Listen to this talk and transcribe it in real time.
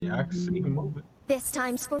Yeah, I can see him moving. This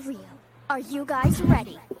time's for real. Are you guys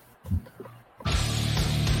ready?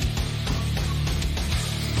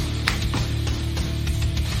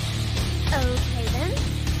 Okay then,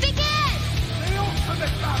 begin! The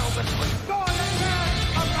ultimate battle between God and man!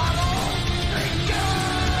 A battle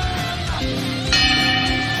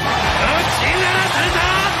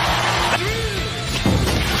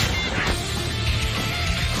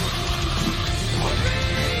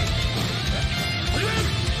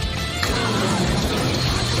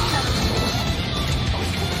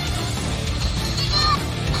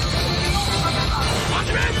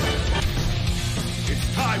It's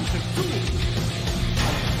time to duel!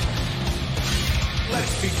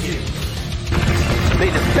 Let's begin! May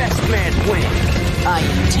the best man win. I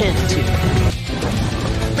intend to.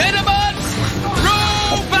 Venomous!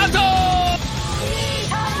 Roll battle!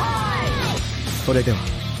 それでは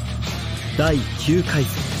第9回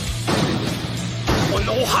戦こ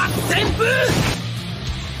の8000部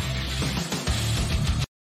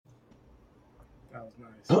That was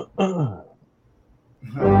nice.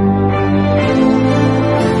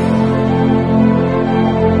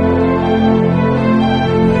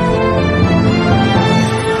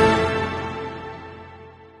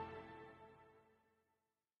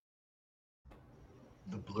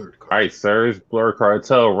 The Blerd All right, sirs. Blerd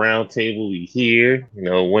Cartel Roundtable. We here.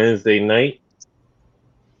 Wednesday night.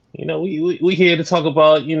 We here to talk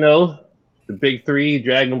about the big three,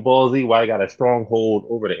 Dragon Ball Z. Why they got a stronghold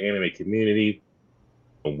over the anime community,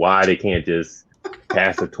 and why they can't just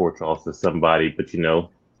pass the torch off to somebody. But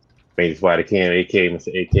maybe that's why they can't. AK, Mr.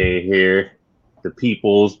 AK here, the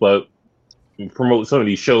peoples. But we promote some of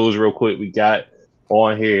these shows real quick. We got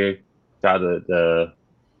on here. Got the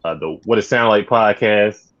What It Sound Like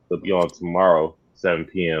podcast. Will be on tomorrow, 7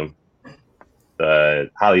 p.m.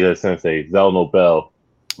 Hollywood Sensei, Zell Nobel,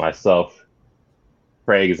 myself,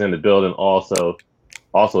 Craig is in the building. Also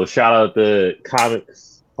shout out the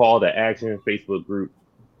Comics Call to Action Facebook group.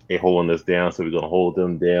 They holding us down, so we're gonna hold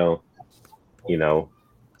them down.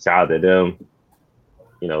 Shout out to them.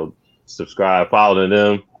 Subscribe, follow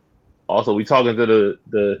them. Also, we talking to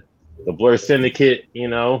the Blerd Syndicate. We're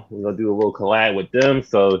gonna do a little collab with them.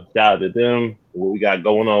 So shout out to them. What we got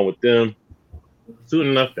going on with them. Soon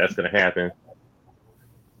enough, that's gonna happen.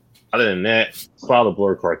 Other than that, follow the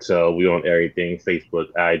Blerd Cartel. We on everything: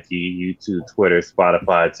 Facebook, IG, YouTube, Twitter,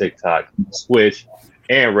 Spotify, TikTok, Twitch,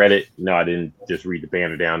 and Reddit. No, I didn't just read the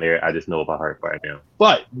banner down there. I just know about her right now.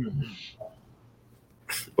 But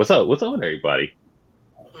what's up? What's up with everybody?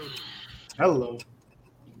 Hello.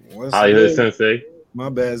 How you doing, Sensei? My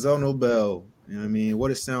bad, Zono Bell. You know what I mean? What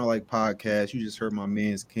It Sound Like podcast. You just heard my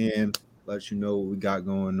man's Cam let you know what we got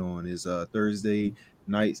going on. Is Thursday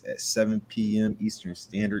nights at 7 p.m. Eastern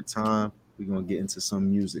Standard Time. We're gonna get into some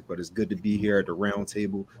music, but it's good to be here at the round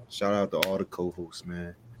table. Shout out to all the co-hosts,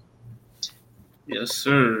 man. Yes,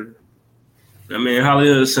 sir.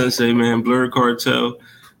 Hollywood Sensei, man, Blerd Cartel.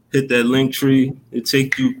 Hit that link tree. It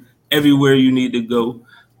take you everywhere you need to go.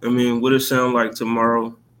 What it sound like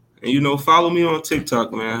tomorrow. And follow me on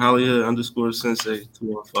TikTok, man. Hollywood_Sensei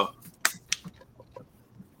 215.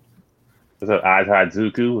 What's up,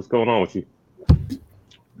 Zuku? What's going on with you?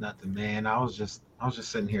 Nothing, man. I was just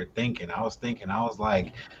sitting here thinking. I was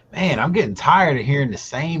like, man, I'm getting tired of hearing the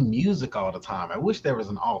same music all the time. I wish there was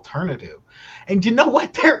an alternative. And you know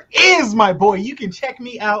what? There is, my boy. You can check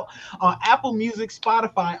me out on Apple Music,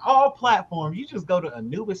 Spotify, all platforms. You just go to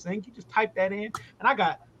Anubis Inc. You just type that in, and I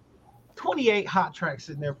got 28 hot tracks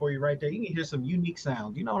sitting there for you right there. You can hear some unique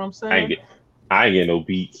sounds. You know what I'm saying? I ain't get no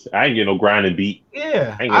beats. I ain't get no grinding beat.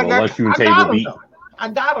 Yeah. I ain't get no lunchroom table beat. I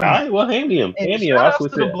got them. All right, well, hand me them. Shout out to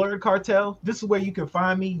the Blerd Cartel. This is where you can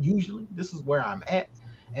find me usually. This is where I'm at.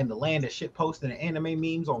 And the land of shit posting and anime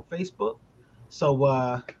memes on Facebook. So,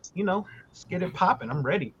 let's get it popping. I'm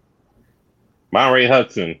ready. Monterey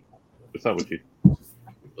Hudson. What's up with you?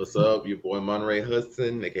 What's up? Your boy Monterey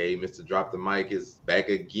Hudson, aka Mr. Drop the Mic, is back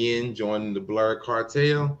again, joining the Blerd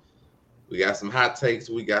Cartel. We got some hot takes.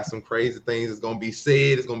 We got some crazy things that's going to be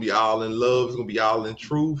said. It's going to be all in love. It's going to be all in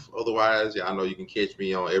truth. Otherwise, y'all know you can catch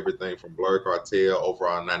me on everything from Blerd Cartel, over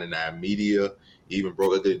on 99 Media, even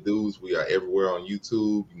Broke Good Dudes. We are everywhere on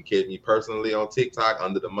YouTube. You can catch me personally on TikTok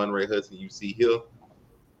under the Monterey Hudson you see here.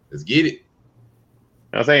 Let's get it.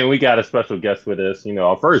 I'm saying we got a special guest with us,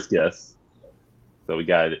 our first guest. So we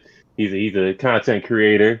got he's a content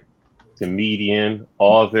creator, comedian,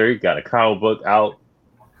 author, got a comic book out,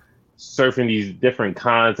 surfing these different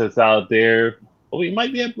concepts out there. Well, we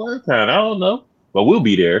might be at BlerdCon, I don't know, but we'll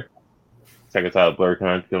be there. Check us out at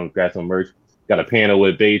BlerdCon. Come grab some merch. Got a panel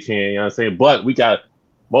with Beichan, you know what I'm saying? But we got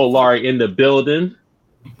Lowery in the building.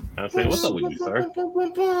 I say, what's up with you, sir?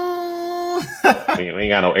 We ain't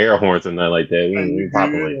got no air horns or nothing like that. We ain't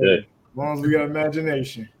popping like that. As long as we got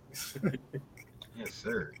imagination. Yes,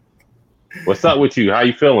 sir. What's up with you? How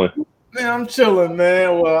you feeling? Man, I'm chilling,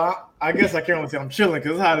 man. Well, I guess I can't really say I'm chilling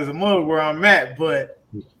because it's hot as a mug where I'm at. But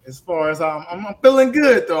as far as I'm feeling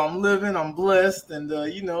good though. I'm living, I'm blessed, and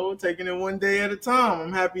taking it one day at a time.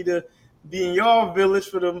 I'm happy to be in y'all village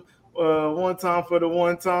for the one time,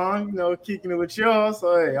 kicking it with y'all.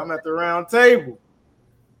 So hey, I'm at the round table.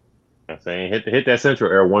 I'm saying hit that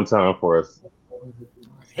central air one time for us.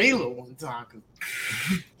 Halo one time.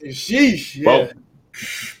 Sheesh, yeah.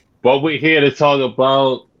 But we're here to talk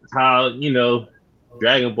about how,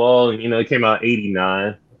 Dragon Ball, it came out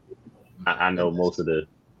 89. I know most of the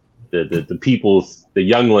people's, the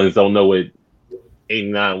young ones don't know what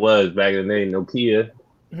 89 was back in the day. Nokia,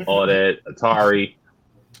 all that, Atari,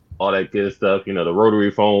 all that good stuff, the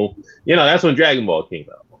rotary phone. That's when Dragon Ball came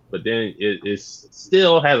out. But then it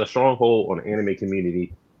still has a stronghold on the anime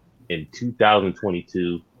community in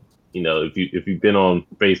 2022. If you've been on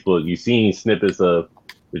Facebook, you've seen snippets of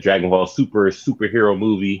the Dragon Ball superhero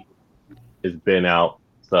movie. It's been out.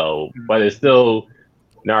 So, but it's still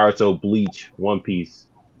Naruto, Bleach, One Piece.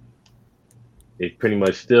 It's pretty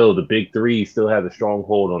much still the big three still have a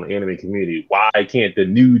stronghold on the anime community. Why can't the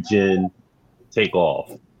new gen take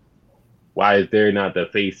off? Why is there not the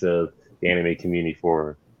face of the anime community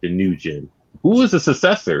for the new gen? Who is the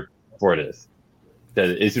successor for this?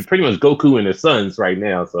 It's pretty much Goku and his sons right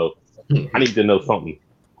now. So I need to know something.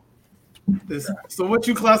 So what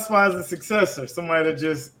you classify as a successor? Somebody to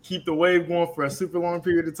just keep the wave going for a super long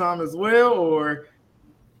period of time as well, or?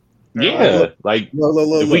 Yeah,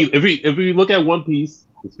 if we look at One Piece,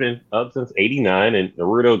 it's been up since '89, and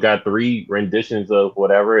Naruto got 3 renditions of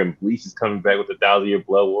whatever, and Bleach is coming back with the 1,000-year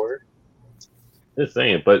Blood War. Just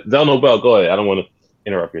saying, but Del Nobel, go ahead. I don't want to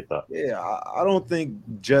interrupt your thought. Yeah, I don't think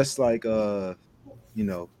just like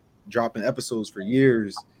dropping episodes for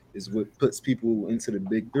years is what puts people into the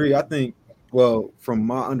big three. I think, well, from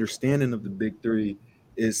my understanding of the big three,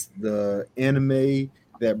 is the anime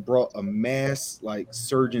that brought a mass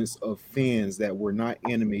surgence of fans that were not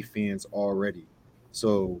anime fans already.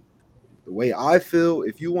 So the way I feel,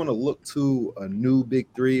 if you want to look to a new big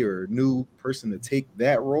three or a new person to take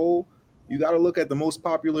that role, you got to look at the most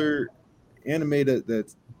popular anime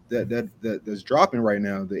that's dropping right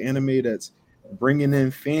now. The anime that's bringing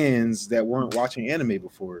in fans that weren't watching anime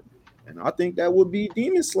before. And I think that would be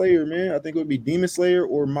Demon Slayer, man. I think it would be Demon Slayer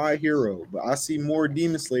or My Hero. But I see more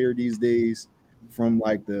Demon Slayer these days from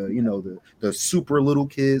the super little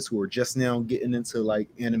kids who are just now getting into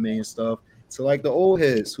anime and stuff to the old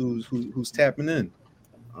heads who's tapping in.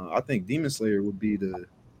 I think Demon Slayer would be the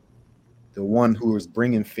one who is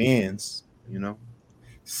bringing fans,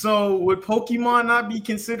 So would Pokemon not be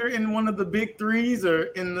considered in one of the big threes or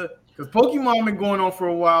because Pokemon been going on for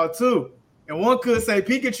a while too. And one could say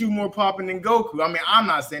Pikachu more popping than Goku. I mean, I'm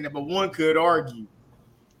not saying that, but one could argue.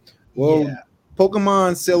 Well, yeah.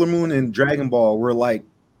 Pokemon, Sailor Moon, and Dragon Ball were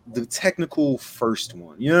the technical first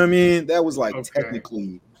one. You know what I mean? That was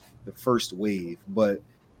technically the first wave. But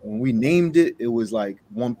when we named it, it was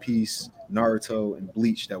One Piece, Naruto, and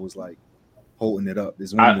Bleach that was holding it up.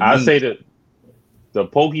 I say that the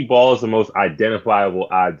Pokeball is the most identifiable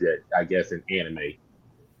object, I guess, in anime.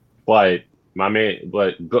 But not my man,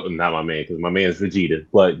 because my man is Vegeta.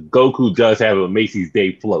 But Goku does have a Macy's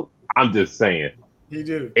Day float. I'm just saying. He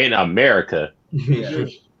do. In America. Yeah.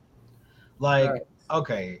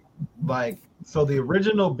 So the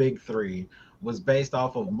original big three was based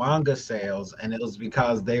off of manga sales, and it was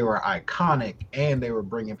because they were iconic and they were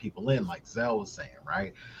bringing people in, like Zell was saying,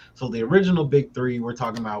 right? So the original big three, we're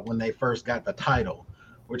talking about when they first got the title.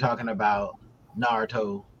 We're talking about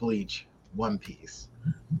Naruto, Bleach, One Piece.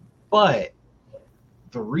 But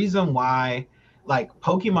the reason why,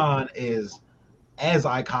 Pokemon is as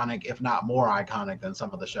iconic, if not more iconic than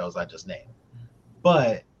some of the shows I just named.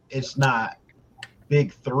 But it's not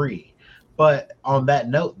big three. But on that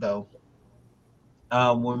note, though,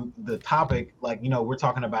 when the topic, we're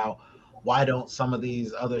talking about why don't some of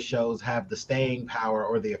these other shows have the staying power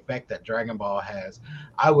or the effect that Dragon Ball has,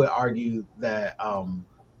 I would argue that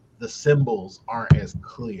the symbols aren't as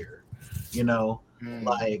clear.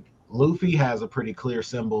 Luffy has a pretty clear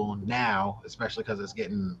symbol now, especially because it's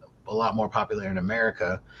getting a lot more popular in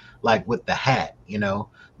America, with the hat.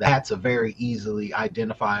 The hat's a very easily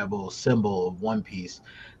identifiable symbol of One Piece.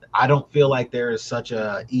 I don't feel like there is such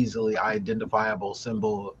a easily identifiable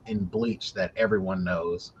symbol in Bleach that everyone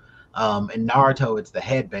knows. In Naruto, it's the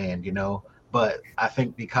headband, but I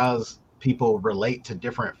think because people relate to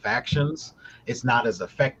different factions, it's not as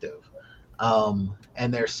effective.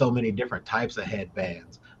 And there's so many different types of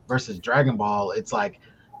headbands. Versus Dragon Ball, it's like,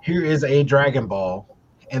 here is a Dragon Ball,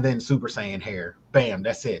 and then Super Saiyan hair. Bam,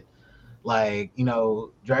 that's it. Like,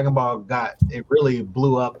 Dragon Ball it really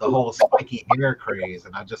blew up the whole spiky hair craze,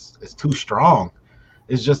 and it's too strong.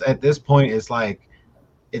 It's just at this point, it's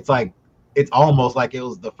almost like it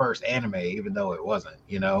was the first anime, even though it wasn't,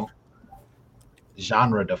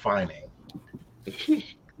 genre defining.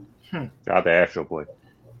 Got the Astro Boy.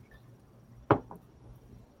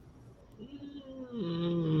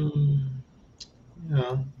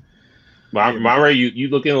 Yeah. Monterey, you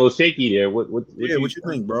looking a little shaky there. What you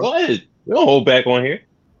think, bro? What? Don't hold back on here.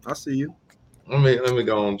 I see you. Let me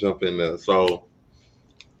go and jump in there. So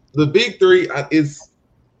the big three is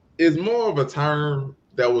more of a term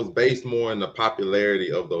that was based more in the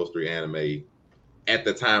popularity of those three anime at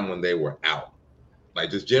the time when they were out.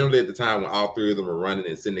 Like, just generally at the time when all three of them were running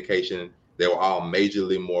in syndication, they were all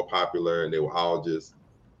majorly more popular, and they were all just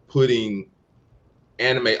putting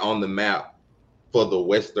anime on the map for the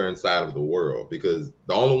Western side of the world, because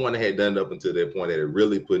the only one that had done it up until that point that had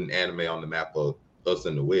really putting anime on the map for us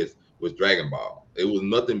in the West was Dragon Ball. It was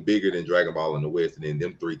nothing bigger than Dragon Ball in the West, and then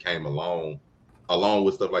them three came along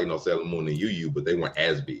with stuff like Sailor Moon and Yu Yu, but they weren't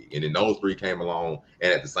as big. And then those three came along,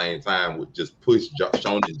 and at the same time would just push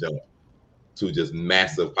Shonen Jump to just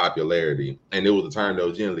massive popularity, and it was a term that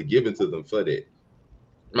was generally given to them for that.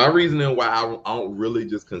 My reasoning why I don't really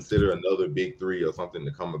just consider another big three or something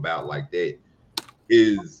to come about like that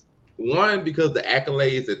is, one, because the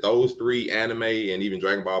accolades that those three anime and even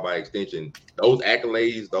Dragon Ball by extension, those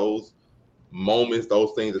accolades, those moments,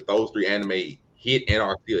 those things that those three anime hit and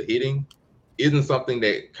are still hitting, isn't something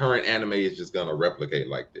that current anime is just gonna replicate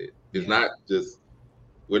like that. It's not just,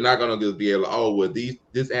 we're not gonna just be able to,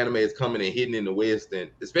 this anime is coming and hitting in the West, and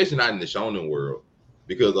especially not in the shonen world,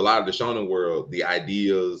 because a lot of the shonen world, the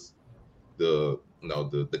ideas, the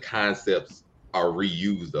concepts are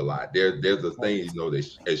reused a lot. There's a thing,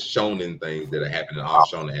 that as shonen things that are happening in all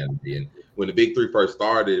shonen anime. And when the big three first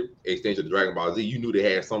started, extension of Dragon Ball Z, you knew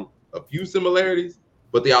they had a few similarities,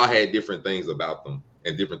 but they all had different things about them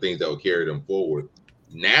and different things that would carry them forward.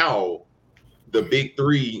 Now, the big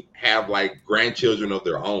three have like grandchildren of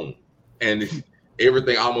their own, and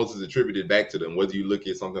everything almost is attributed back to them. Whether you look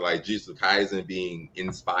at something like Jujutsu Kaisen being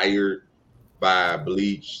inspired by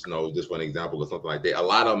Bleach, just one example or something like that. A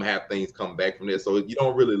lot of them have things come back from there. So you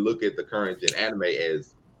don't really look at the current gen anime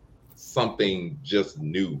as something just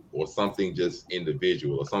new or something just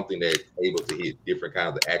individual or something that's able to hit different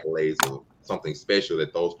kinds of accolades or something special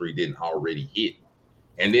that those three didn't already hit.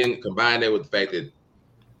 And then combine that with the fact that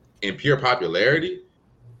in pure popularity,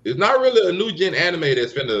 there's not really a new gen anime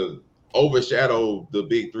that's finna overshadow the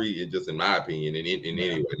big three, just in my opinion, in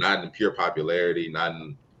any way. Not in pure popularity, not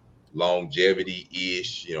in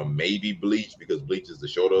longevity-ish, maybe Bleach, because Bleach is the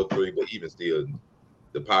shorter of three, but even still,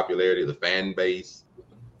 the popularity of the fan base,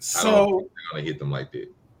 I don't think they're gonna hit them like that.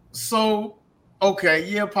 So, okay,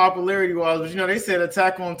 yeah, popularity-wise, but they said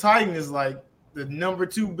Attack on Titan is like the number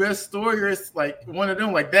 2 best story, or it's like one of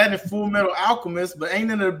them, like that and Full Metal Alchemist, but ain't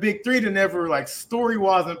none of the big three that never, like,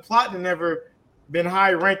 story-wise and plot that never been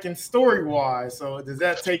high-ranking story-wise. So does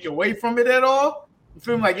that take away from it at all? You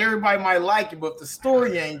feel me? Like, everybody might like it, but if the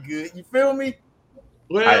story ain't good, you feel me?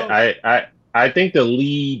 Well, I think the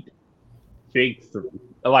lead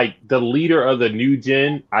the leader of the new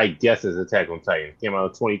gen, I guess, is Attack on Titan. Came out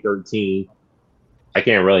in 2013. I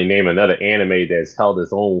can't really name another anime that's held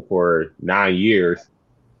its own for 9 years,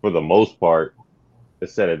 for the most part,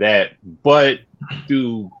 instead of that. But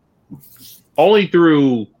only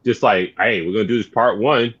through just like, hey, we're gonna do this part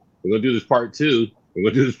 1, we're gonna do this part 2, we're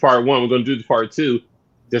gonna do this part 1, we're gonna do this part 2,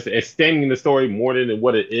 just extending the story more than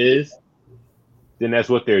what it is, then that's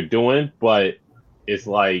what they're doing. But it's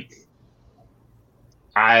like,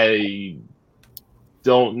 I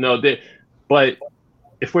don't know that. But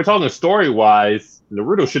if we're talking story wise,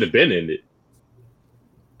 Naruto should have been ended.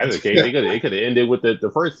 That's okay. They could have ended with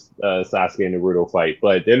the first Sasuke and Naruto fight,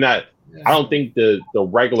 but they're not. I don't think the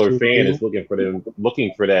regular fan is looking for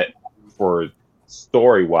that for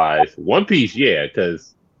story wise. One Piece, yeah,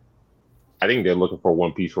 because I think they're looking for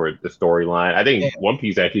One Piece for the storyline. I think One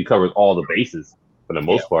Piece actually covers all the bases for the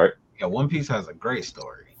most part. Yeah, One Piece has a great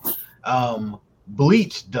story.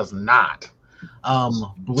 Bleach does not.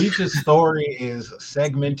 Bleach's story is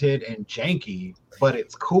segmented and janky, but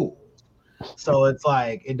it's cool. So it's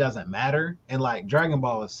like, it doesn't matter. And like Dragon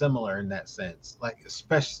Ball is similar in that sense. Like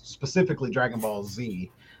specifically Dragon Ball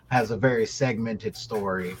Z has a very segmented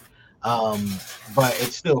story, but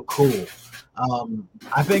it's still cool.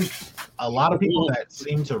 I think a lot of people that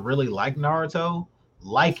seem to really like Naruto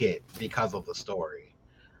like it because of the story.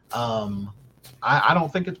 I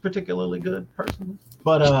don't think it's particularly good personally,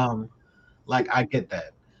 but like I get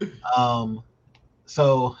that.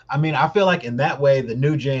 So I mean, I feel like in that way, the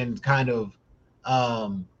new gen kind of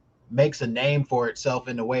makes a name for itself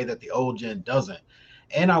in a way that the old gen doesn't.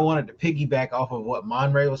 And I wanted to piggyback off of what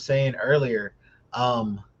Monray was saying earlier.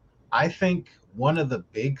 I think one of the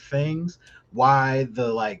big things why the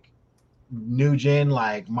like new gen,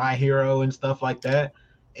 like My Hero and stuff like that,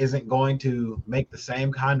 isn't going to make the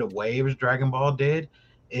same kind of waves Dragon Ball did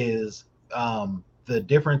is the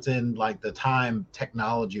difference in like the time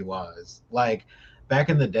technology wise. Like back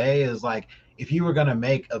in the day is like if you were gonna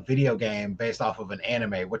make a video game based off of an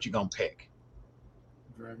anime, what you gonna pick?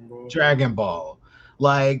 Dragon Ball.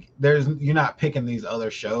 Like you're not picking these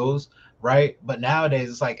other shows, right? But nowadays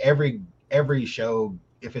it's like every show,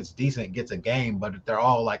 if it's decent, gets a game, but they're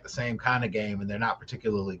all like the same kind of game and they're not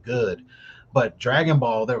particularly good. But Dragon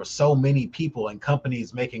Ball, there were so many people and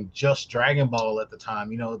companies making just Dragon Ball at the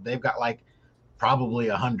time. You know, they've got like probably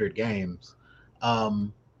 100 games.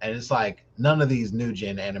 And it's like none of these new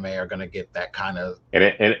gen anime are gonna get that kind of. And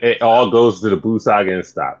it all goes to the Buu Saga and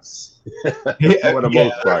stops. Yeah, For the yeah.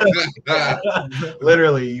 most part.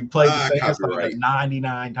 Literally, you play the same stuff copyright. like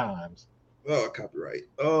 99 times. Oh, copyright.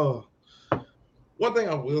 Oh, one thing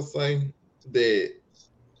I will say that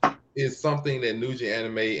is something that new gen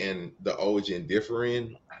anime and the old gen differ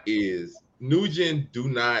in is new gen do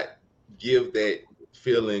not give that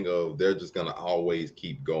feeling of they're just gonna always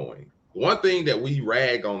keep going. One thing that we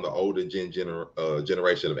rag on the older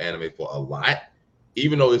generation of anime for a lot,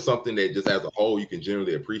 even though it's something that just as a whole you can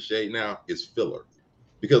generally appreciate now, is filler.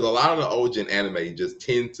 Because a lot of the old gen anime just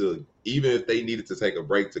tend to, even if they needed to take a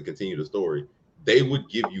break to continue the story, they would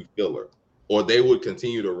give you filler. Or they would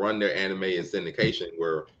continue to run their anime in syndication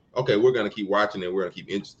where, okay, we're going to keep watching and we're going to keep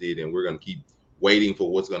interested and we're going to keep waiting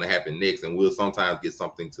for what's going to happen next. And we'll sometimes get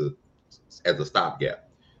something as a stopgap.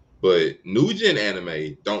 But new gen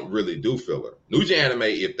anime don't really do filler. New gen anime,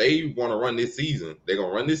 if they want to run this season, they're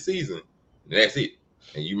going to run this season and that's it.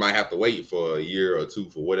 And you might have to wait for a year or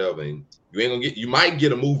two for whatever. And you might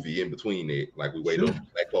get a movie in between it, like we wait on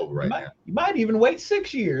Black Clover right now. You might even wait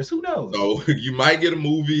 6 years. Who knows? So you might get a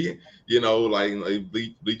movie, you know, like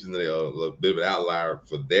Bleach is a bit of an outlier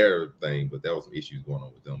for their thing, but there was some issues going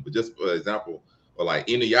on with them. But just for example, or like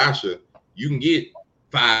Inuyasha, you can get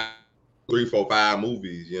 3, 4, 5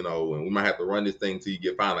 movies, you know, and we might have to run this thing till you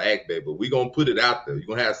get final act back, but we're gonna put it out there. You're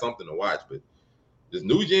gonna have something to watch. But this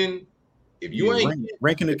new gen, if you ain't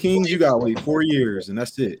Ranking the Kings, you gotta wait 4 years and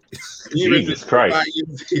that's it. Jesus Christ.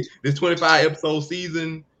 This 25 episode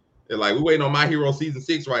season, and like we're waiting on My Hero season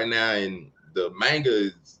 6 right now, and the manga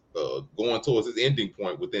is going towards its ending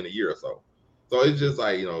point within a year or so. So it's just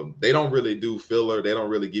like, you know, they don't really do filler. They don't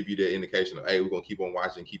really give you that indication of, hey, we're gonna keep on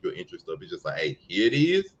watching, keep your interest up. It's just like, hey, here it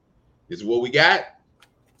is. This is what we got.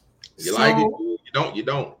 You like it? You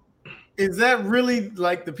don't. Is that really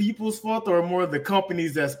like the people's fault or more the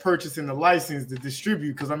companies that's purchasing the license to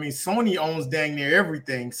distribute? Because I mean, Sony owns dang near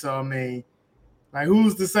everything. So I mean, like,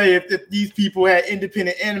 who's to say if these people had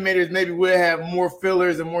independent animators, maybe we'll have more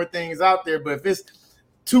fillers and more things out there. But if it's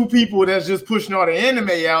two people that's just pushing all the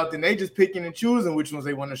anime out, then they just picking and choosing which ones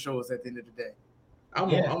they want to show us at the end of the day. I'm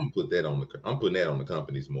gonna put that on I'm putting that on the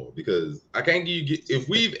companies more, because I can't give you, if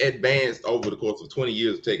we've advanced over the course of 20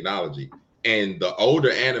 years of technology and the older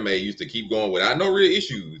anime used to keep going without no real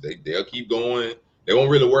issues, they'll keep going. They won't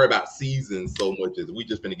really worry about seasons so much as we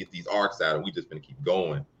just gonna get these arcs out and we just gonna keep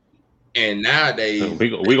going. And nowadays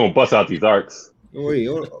we gonna bust out these arcs.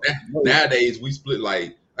 Nowadays we split,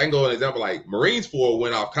 like I can go an example like Marines 4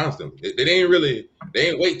 went off constantly. They ain't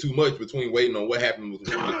wait too much between waiting on what happened with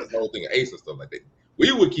the whole thing of Ace and stuff like that.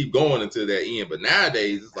 We would keep going until that end, but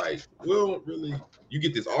nowadays it's like, well, really, you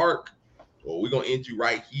get this arc, or we're gonna end you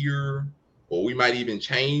right here, or we might even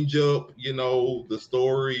change up, you know, the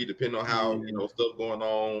story depending on how you know stuff going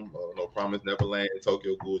on. No Promise Neverland,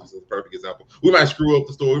 Tokyo Ghoul is a perfect example. We might screw up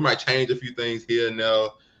the story, we might change a few things here and there.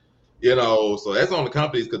 You know, so that's on the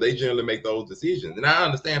companies because they generally make those decisions. And I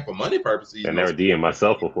understand for money purposes. I never DM'd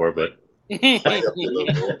myself before, but and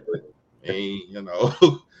you know,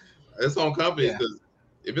 it's on companies because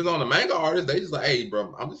if it's on the manga artist, they just like, hey,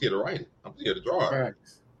 bro, I'm just here to write it. I'm just here to draw it. Right.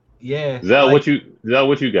 Yeah. Is that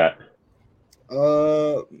what you got?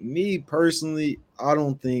 Me personally, I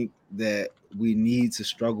don't think that we need to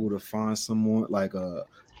struggle to find someone like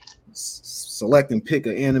select and pick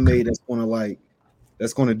an anime that's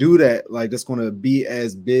going to do that, like that's going to be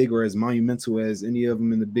as big or as monumental as any of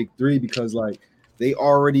them in the big three, because like they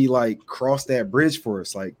already like crossed that bridge for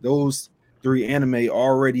us. Like those 3 anime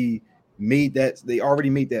already made that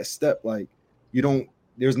step. Like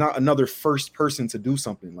they there's not another first person to do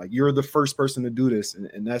something. Like you're the first person to do this,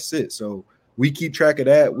 and that's it. So we keep track of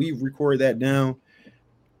that. We record that down.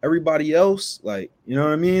 Everybody else, like, you know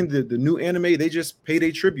what I mean? The new anime, they just pay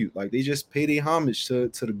their tribute. Like they just pay their homage to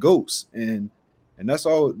the ghosts. And that's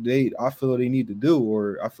all I feel they need to do,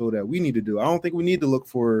 or I feel that we need to do. I don't think we need to look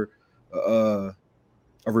for a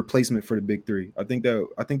replacement for the big three. I think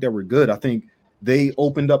that we're good. I think they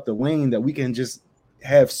opened up the lane that we can just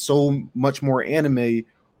have so much more anime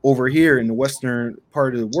over here in the western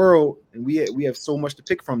part of the world, and we have so much to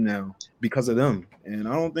pick from now because of them. And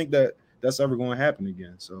I don't think that's ever going to happen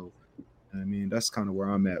again. So, I mean, that's kind of where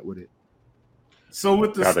I'm at with it. So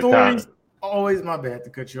with the stories always, my bad to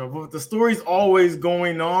cut you off, but with the stories always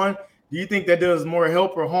going on, do you think that does more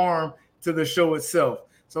help or harm to the show itself?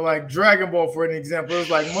 So like Dragon Ball, for an example, it's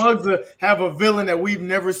like Mugs have a villain that we've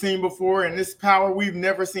never seen before, and this power, we've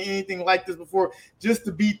never seen anything like this before. Just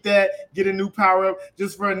to beat that, get a new power up,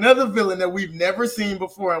 just for another villain that we've never seen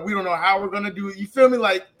before, and we don't know how we're gonna do it. You feel me?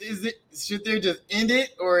 Like, should they just end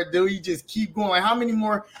it, or do we just keep going? Like, how many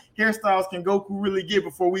more hairstyles can Goku really get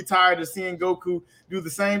before we tired of seeing Goku do the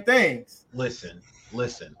same things? Listen.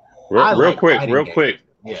 Real quick. Yeah.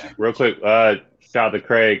 Real quick. Shout out to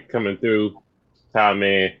Craig coming through. Chime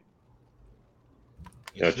in.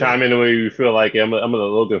 Chime in the way you feel like it. I'm gonna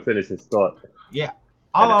Logan finish his thought. Yeah.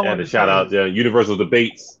 And a shout out to Universal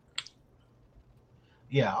Debates.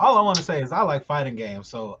 Yeah, all I want to say is I like fighting games,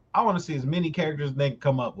 so I want to see as many characters as they can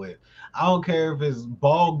come up with. I don't care if it's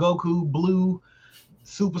Ball, Goku, Blue,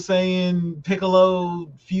 Super Saiyan,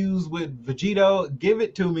 Piccolo fused with Vegito. Give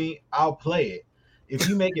it to me, I'll play it. If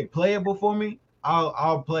you make it playable for me,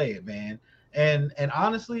 I'll play it, man. And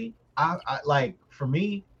honestly, I like, for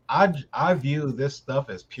me, I view this stuff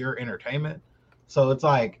as pure entertainment. So it's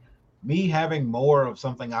like me having more of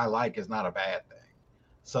something I like is not a bad thing.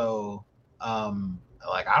 So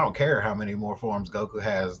like, I don't care how many more forms Goku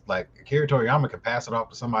has. Like, Akira Toriyama can pass it off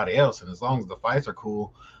to somebody else, and as long as the fights are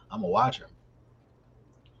cool, I'm gonna watch him.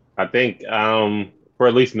 I think for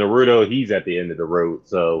at least Naruto, he's at the end of the road,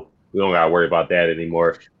 so we don't gotta worry about that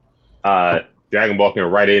anymore. Dragon Ball can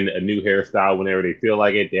write in a new hairstyle whenever they feel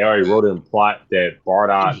like it. They already wrote in plot that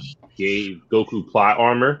Bardock gave Goku plot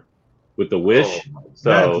armor with the wish. So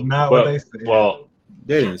that's not what they said. Well,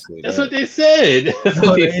 they didn't say that's that. what they said. That's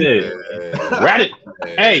what they said.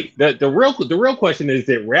 Hey, the real question is,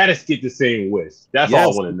 did Raditz get the same wish? That's all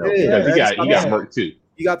I want to know. Because he got murked too.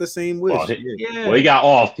 He got the same wish. Well, he got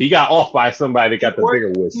off. He got off by somebody that got the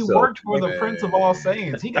bigger wish. He worked for the Prince of All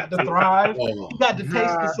Saiyans. He got to thrive. He got to taste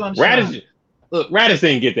the sunshine. Raditz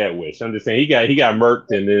didn't get that wish. I'm just saying he got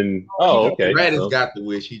murked, and then okay. Raditz got the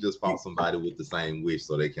wish. He just fought somebody with the same wish,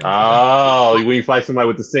 so they can. When you fight somebody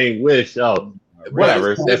with the same wish,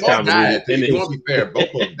 whatever. That's kind of. If you want to be fair,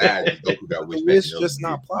 both of them died. Goku got wish. Wish just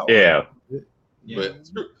not plot. Yeah. But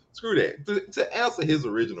screw that. To answer his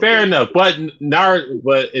original. Fair enough, but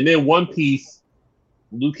and then One Piece,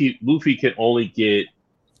 Luffy can only get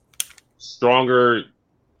stronger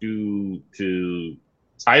due to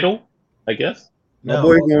title, I guess. My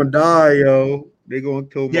boy gonna die, yo. They gonna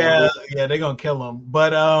kill him. Yeah, they gonna kill him.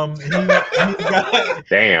 But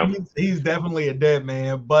he's definitely a dead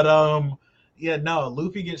man. But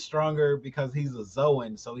Luffy gets stronger because he's a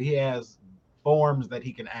Zoan, so he has forms that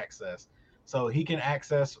he can access. So he can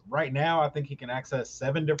access right now. I think he can access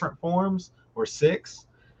 7 different forms or 6.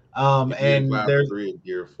 And there's 3 in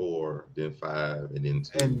Gear 4, then 5, and then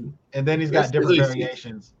 2. And then he's got different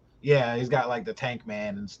variations. Yeah, he's got like the Tank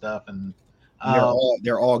Man and stuff, and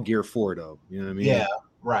they're all Gear 4 though. You know what I mean? Yeah,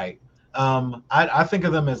 right. I think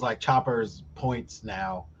of them as like Chopper's points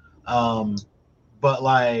now. But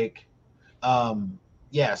like,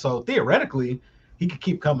 so theoretically, he could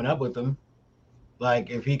keep coming up with them.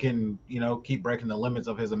 Like, if he can, keep breaking the limits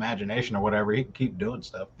of his imagination or whatever, he can keep doing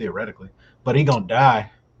stuff theoretically. But he gonna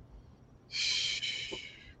die.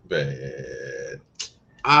 Bad.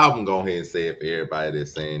 I'm going ahead and say it for everybody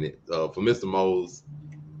that's saying it. For Mr. Mose,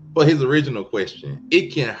 for his original question,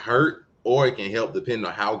 it can hurt or it can help depending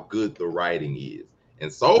on how good the writing is.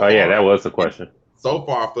 And so far, that was the question. So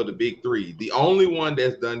far for the big 3, the only one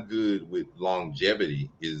that's done good with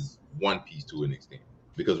longevity is One Piece to an extent.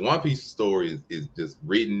 Because One Piece story is just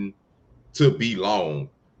written to be long.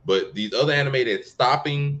 But these other anime that's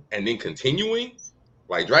stopping and then continuing,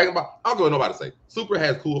 like Dragon Ball, I don't know what nobody say. Super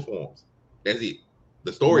has cool forms. That's it.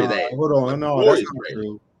 The story is that. Hold on, no, that's not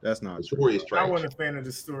true. That's not true. Story is trash. I wasn't a fan of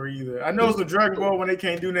the story either. I know it's a Dragon Ball, when they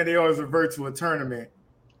can't do that, they always revert to a tournament.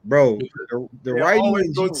 Bro, the writing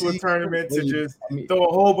always go to a tournament to just throw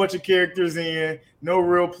a whole bunch of characters in, no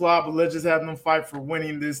real plot, but let's just have them fight for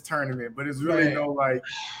winning this tournament. But it's really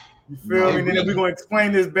You feel me? And then we're gonna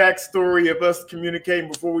explain this backstory of us communicating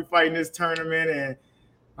before we fight in this tournament, and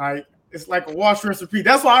like it's like a wash, rinse, repeat.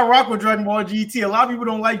 That's why I rock with Dragon Ball GT. A lot of people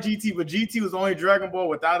don't like GT, but GT was the only Dragon Ball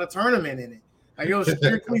without a tournament in it. Like it was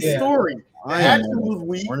strictly story. The action was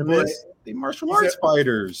weak, but they martial arts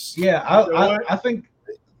fighters. Yeah, I think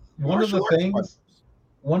one of the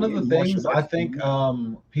things I think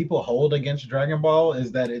people hold against Dragon Ball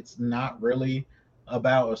is that it's not really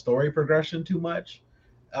about a story progression too much.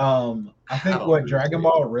 I think what Dragon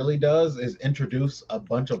Ball really does is introduce a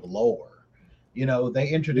bunch of lore. You know, they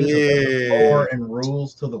introduce a bunch of lore and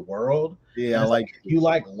rules to the world. Yeah, I like if you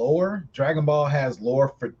like lore, Dragon Ball has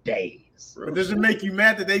lore for days. But does it make you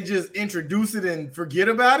mad that they just introduce it and forget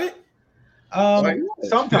about it?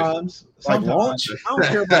 Sometimes. Like launch? I don't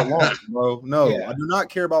care about launch, bro. No, I do not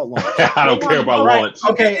care about launch. I don't care about launch.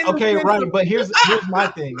 Okay, right. But here's my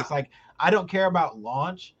thing. It's like I don't care about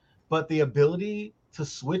launch, but the ability to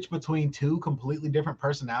switch between two completely different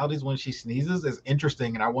personalities when she sneezes is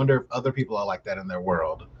interesting, and I wonder if other people are like that in their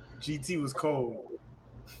world. GT was cold.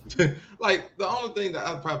 Like the only thing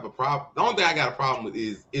that the only thing I got a problem with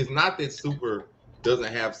is not that Super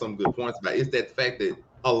doesn't have some good points about it. It's that fact that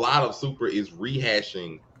a lot of Super is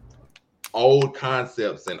rehashing old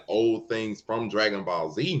concepts and old things from Dragon Ball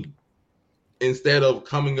Z instead of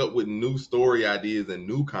coming up with new story ideas and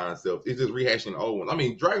new concepts. It's just rehashing old ones. I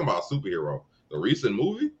mean, Dragon Ball Superhero, the recent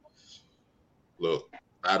movie, look,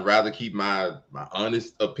 I'd rather keep my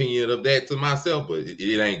honest opinion of that to myself, but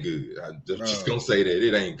it ain't good. I'm just gonna say that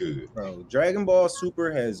it ain't good. Bro, Dragon Ball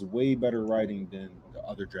Super has way better writing than the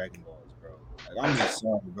other Dragon Balls, bro. Like, I'm just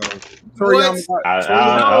sorry, bro. Hold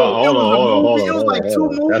on. It was like two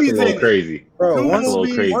movies. That's a little crazy. Bro, that's a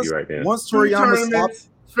little crazy right there. Once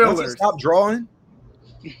Toriyama stopped drawing,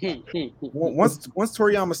 once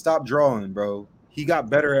Toriyama stopped drawing, bro, he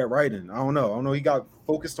got better at writing. I don't know. He got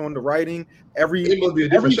focused on the writing. Every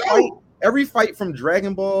fight from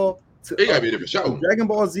Dragon Ball to it gotta be a different show. Dragon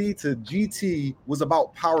Ball Z to GT was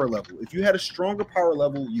about power level. If you had a stronger power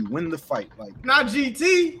level, you win the fight. Like not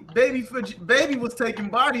GT, baby was taking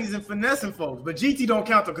bodies and finessing folks, but GT don't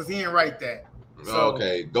count though because he didn't write that. So,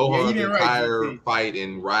 okay, Gohan's entire fight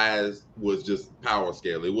in Rise was just power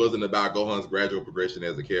scale. It wasn't about Gohan's gradual progression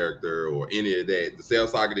as a character or any of that. The Cell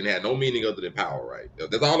Saga didn't have no meaning other than power, right?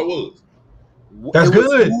 That's all it was. That's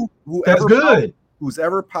good. That's good.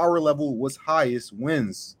 Whoever power level was highest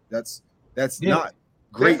wins. That's not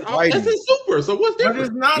great writing. That's in Super. So what's different? But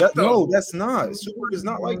it's not though. No, that's not. Super is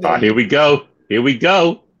not like that. Here we go.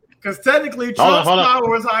 Because technically, Trump's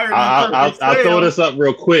power is higher than I'll throw this up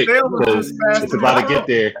real quick. It's about to get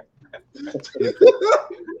there.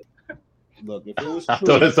 Look, if it was true, I'll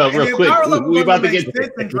throw this up real quick. We about to get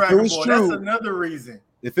there. If it was true, that's another reason.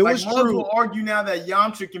 If it was true, will argue now that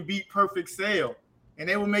Yamcha can beat Perfect Cell, and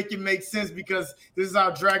they will make it make sense because this is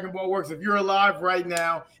how Dragon Ball works. If you're alive right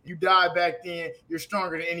now, you died back then, you're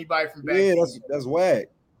stronger than anybody from back then. Yeah, that's whack.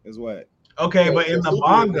 That's whack. Okay, but in the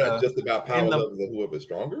manga, just about power levels of whoever's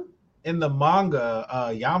stronger. In the manga,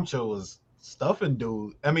 Yamcha was stuffing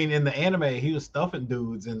dudes. I mean, in the anime, he was stuffing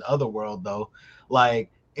dudes in Otherworld, though. Like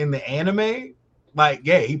in the anime,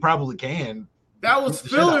 he probably can. That was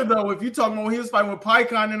filler, though. If you're talking about when he was fighting with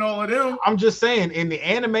Pycon and all of them, I'm just saying, in the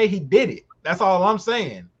anime, he did it. That's all I'm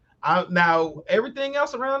saying. Now everything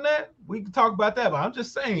else around that, we can talk about that, but I'm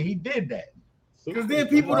just saying he did that. Because then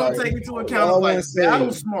people don't take into account like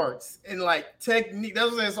battle smarts and like technique.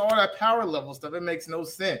 That's what it's all that power level stuff. It makes no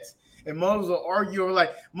sense. And mothers will argue or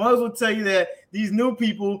mothers will tell you that these new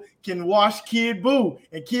people can wash Kid Buu.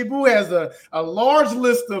 And Kid Buu has a large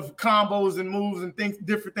list of combos and moves and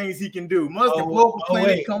different things he can do. Mothers can blow up a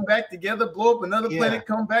planet, come back together, blow up another planet,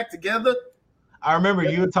 come back together. I remember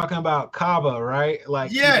you were talking about Kaba, right? Like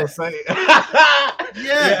people say,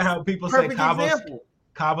 how people say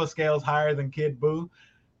Kaba scales higher than Kid Buu.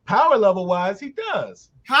 Power level wise, he does.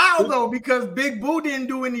 How though? Because Big Boo didn't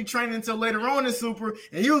do any training until later on in Super,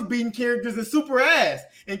 and he was beating characters in Super ass.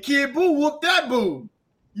 And Kid Buu whooped that Boo.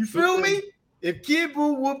 You feel me? If Kid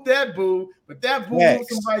Buu whooped that Boo, but that Boo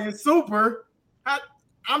whooped somebody in Super,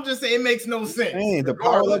 I'm just saying it makes no sense. Hey, the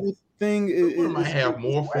power level thing is might have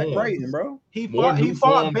more forms, right, bro. He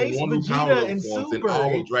fought base Vegeta in Super.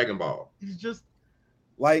 All of Dragon Ball. He's just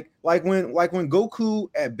like when Goku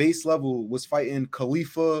at base level was fighting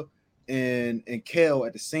Khalifa and Kale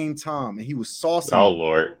at the same time, and he was saucing. Oh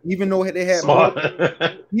Lord! Even though they had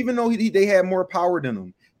they had more power than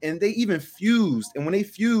him, and they even fused. And when they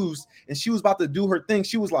fused, and she was about to do her thing,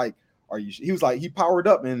 she was like, "Are you?" He was like, he powered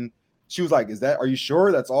up, and She was like, are you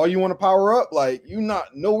sure that's all you want to power up? Like, you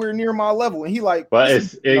not nowhere near my level. And he like, but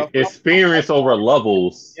it's experience over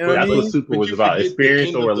levels. You know That's what I mean? what Super was about.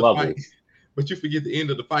 Experience over levels. But you forget the end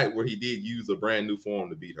of the fight where he did use a brand new form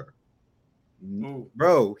to beat her.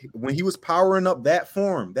 Bro, when he was powering up that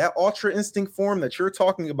form, that Ultra Instinct form that you're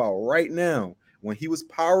talking about right now, when he was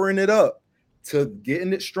powering it up to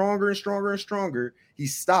getting it stronger and stronger and stronger, he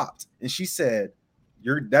stopped. And she said,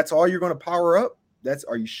 that's all you're going to power up?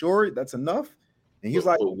 Are you sure that's enough? And he was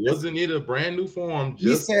like, wasn't it a brand new form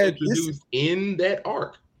just introduced in that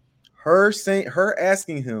arc? Her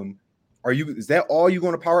asking him, is that all you're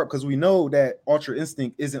going to power up? Because we know that Ultra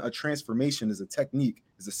Instinct isn't a transformation, it's a technique,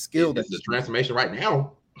 it's a skill. It's a transformation right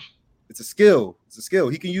now. It's a skill.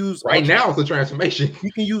 He can use now. It's a transformation.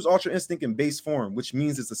 He can use Ultra Instinct in base form, which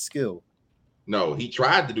means it's a skill. No, he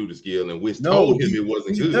tried to do the skill, and Wish told him it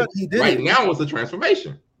wasn't good. Right now, it's a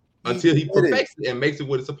transformation until he perfects it and makes it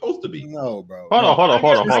what it's supposed to be. No, bro. Hold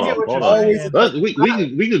on.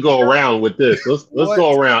 We could go around with this. Let's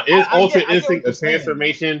go around. Is Ultra Instinct a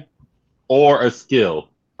transformation or a skill?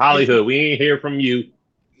 Hollywood, we ain't hear from you.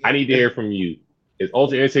 I need to hear from you. Is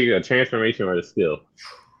Ultra Instinct a transformation or a skill?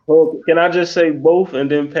 Well, can I just say both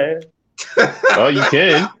and then pass? Oh, you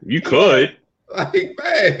can. You could. Like,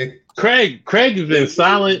 man. Craig has been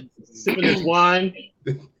silent, sipping his wine.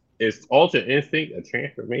 Is Ultra Instinct a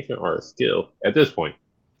transformation or a skill at this point?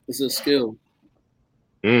 It's a skill.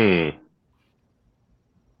 I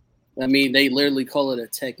mean, they literally call it a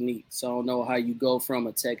technique. So I don't know how you go from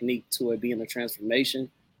a technique to it being a transformation.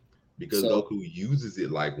 Because Goku uses it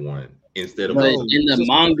like one instead of. But in the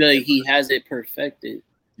manga, he has it perfected.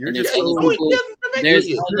 Not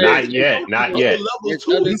yet.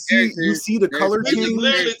 You see the color change.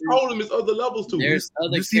 Literally told him it's other levels too. There's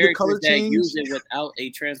other characters that use it without a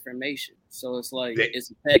transformation, so it's like it's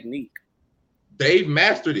a technique. They've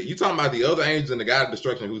mastered it. You talking about the other angels and the God of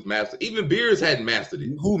Destruction who's mastered? Even Beers hadn't mastered it.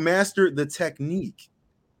 Who mastered the technique?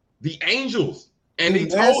 The angels, and he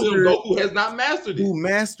told him Goku has not mastered it. Who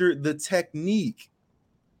mastered the technique?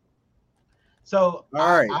 So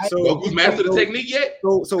all right, so Goku's mastered the technique yet?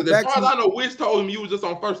 So as far as I know, Wish told him you was just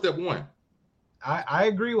on first step one. I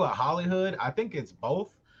agree with Hollywood. I think it's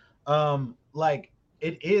both. Like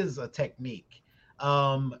it is a technique.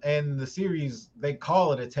 And the series they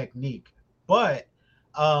call it a technique, but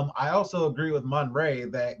I also agree with Monray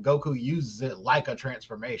that Goku uses it like a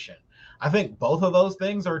transformation. I think both of those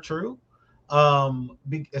things are true.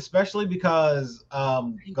 Especially because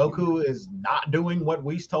Goku is not doing what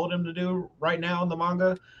Whis told him to do right now in the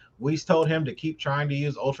manga. Whis told him to keep trying to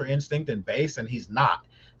use Ultra Instinct and base, and he's not.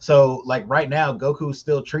 So, like right now, Goku's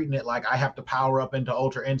still treating it like I have to power up into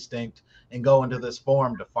Ultra Instinct and go into this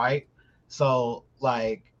form to fight. So,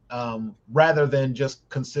 like, rather than just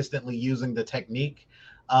consistently using the technique.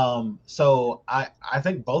 So I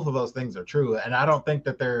think both of those things are true, and I don't think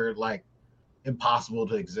that they're like impossible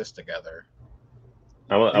to exist together.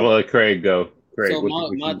 I'm gonna let Craig go. Craig, so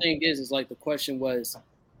my thing is like the question was,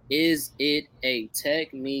 is it a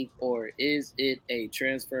technique or is it a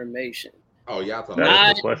transformation? Oh, y'all talking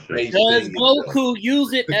about the question. Does Goku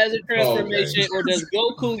use it as a transformation or does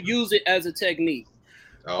Goku use it as a technique?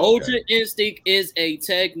 Ultra Instinct is a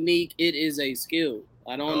technique. It is a skill.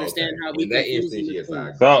 I don't understand how we can use it.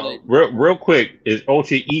 So real quick, is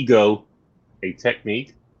Ultra Ego a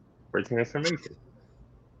technique for transformation?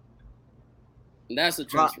 That's a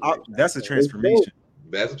transformation. That's a transformation.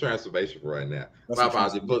 That's a transformation for right now. My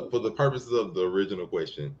apologies, but for the purposes of the original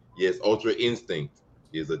question, yes, Ultra Instinct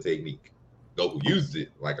is a technique. Goku uses it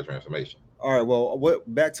like a transformation. All right. Well,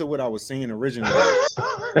 back to what I was saying originally.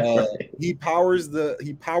 He powers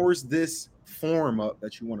this form up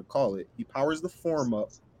that you want to call it. He powers the form up,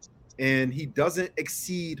 and he doesn't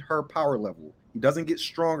exceed her power level. He doesn't get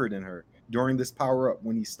stronger than her during this power up.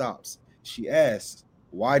 When he stops, she asks,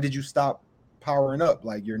 "Why did you stop powering up?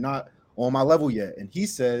 Like you're not on my level yet." And he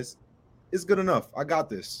says, "It's good enough. I got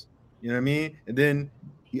this." You know what I mean? And then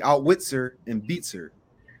he outwits her and beats her.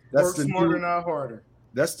 Work smarter, not harder.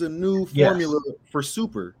 That's the new formula for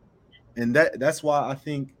Super, and that's why I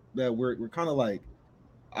think that we're kind of like,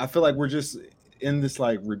 I feel like we're just in this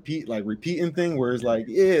like repeating thing where it's like,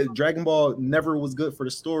 yeah, Dragon Ball never was good for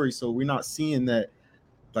the story, so we're not seeing that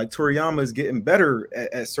like Toriyama is getting better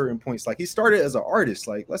at certain points. Like he started as an artist,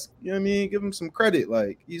 like let's give him some credit.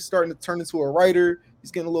 Like he's starting to turn into a writer.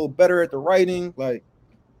 He's getting a little better at the writing. Like,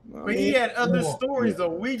 but he had other stories though.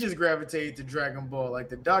 We just gravitated to Dragon Ball, like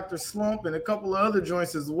the Dr. Slump and a couple of other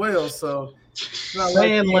joints as well. So it's not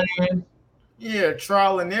like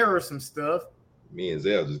trial and error, some stuff. Me and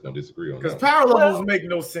Zell just gonna disagree on that. Because power levels make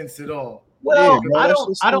no sense at all. Well, I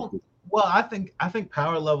Well, I think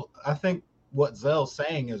power level. I think what Zell's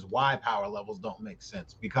saying is why power levels don't make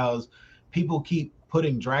sense, because people keep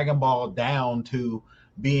putting Dragon Ball down to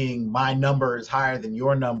being my number is higher than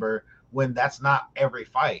your number when that's not every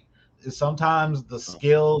fight. Sometimes the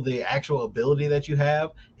skill, the actual ability that you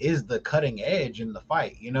have is the cutting edge in the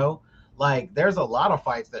fight, you know? Like there's a lot of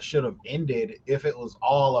fights that should have ended if it was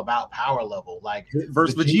all about power level. Like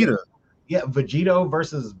versus Vegeta. Yeah, Vegito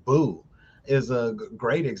versus Boo is a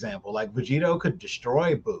great example. Like Vegito could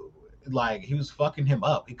destroy Boo. Like he was fucking him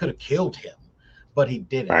up. He could have killed him, but he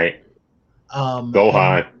didn't. Right.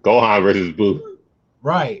 Gohan versus Boo.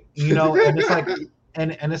 Right. You know, and it's like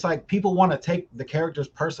and it's like people want to take the character's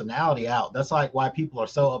personality out. That's like why people are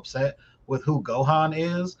so upset with who Gohan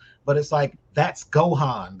is. But it's like that's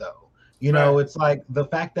Gohan though. You know, it's like the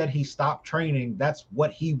fact that he stopped training, that's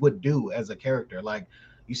what he would do as a character. Like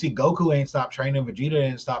you see Goku ain't stopped training, Vegeta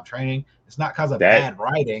ain't stopped training. It's not because of bad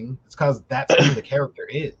writing. It's because that's who the character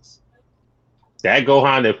is. That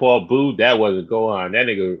Gohan that fought Boo, that wasn't Gohan. That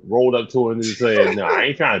nigga rolled up to him and said, "No, I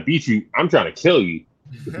ain't trying to beat you. I'm trying to kill you."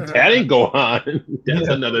 That ain't Gohan. That's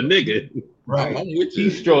another nigga. Right. He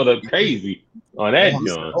strode up crazy on that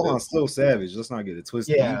joint. Gohan's still savage. Let's not get it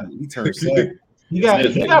twisted. Yeah. He turned savage. He got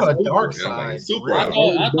a dark side. I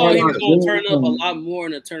thought he was going to turn up a lot more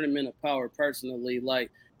in the Tournament of Power. Personally,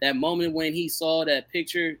 like that moment when he saw that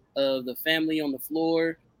picture of the family on the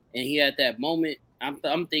floor, and he had that moment.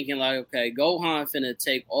 I'm thinking like, okay, Gohan finna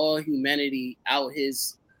take all humanity out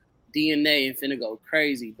his DNA and finna go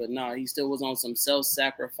crazy. But no, he still was on some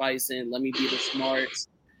self-sacrificing. Let me be the smarts.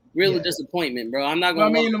 Real disappointment, bro. I'm not gonna. I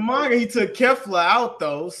mean, in the manga, he took Kefla out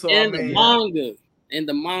though. So in the manga.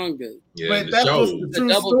 Yeah, but that's the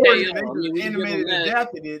true story. They animated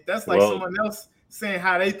adapted it. That's like someone else saying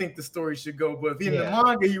how they think the story should go. But if in the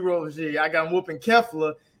manga he wrote, "Shit, I got him whooping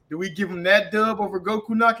Kefla," do we give him that dub over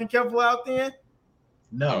Goku knocking Kefla out then?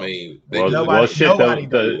 No, I mean, nobody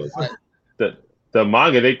the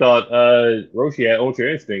manga, they thought Roshi had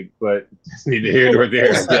Ultra Instinct, but just need to hear it right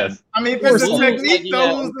there. Yes. I mean, if it's a technique,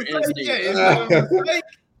 though,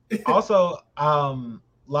 also,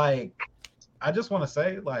 like, I just want to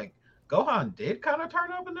say, like, Gohan did kind of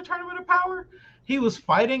turn up in the Tournament of Power. He was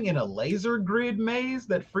fighting in a laser grid maze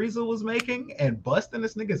that Frieza was making and busting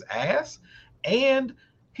this nigga's ass, and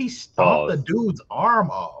he stomped the dude's arm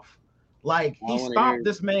off. Like, he stomped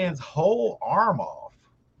this man's whole arm off.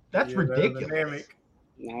 That's ridiculous.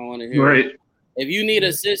 I want to hear it. If you need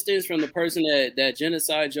assistance from the person that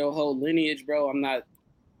genocided your whole lineage, bro, I'm not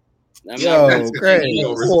great. Hey,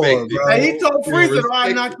 he told Frieza,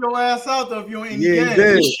 I knock your ass out though if you ain't in the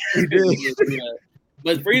game. He did.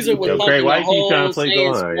 But Frieza was punching the whole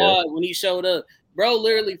Saiyan squad when he showed up. Bro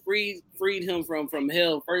literally freed him from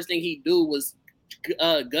hell. First thing he do was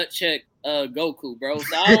gut check Goku, bro.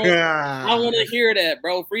 So I want to hear that,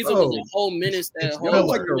 bro. Frieza was a whole menace that whole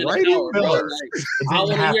like a hour, bro. Like, I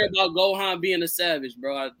want to hear about Gohan being a savage,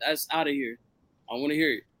 bro. That's out of here. I want to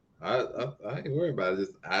hear it. I ain't worried about it.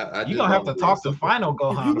 You're gonna have to talk to final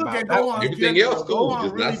Gohan. If you look at Gohan, everything else,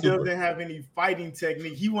 Gohan really doesn't have any fighting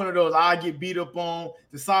technique. He one of those I get beat up on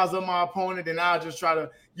the size of my opponent, and I'll just try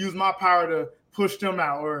to use my power to push them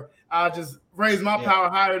out, or I'll just raise my power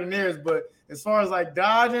higher than theirs. But as far as like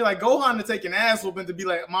dodging, like Gohan to take an ass whooping to be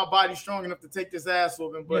like, my body's strong enough to take this ass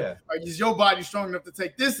whooping, but is your body strong enough to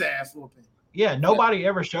take this ass whooping? Yeah, nobody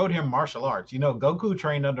ever showed him martial arts. You know, Goku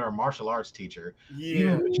trained under a martial arts teacher. Yeah.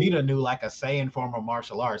 Even Vegeta knew like a Saiyan form of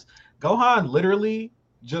martial arts. Gohan literally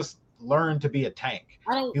just learned to be a tank.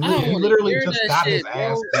 He literally just got his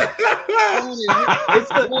ass.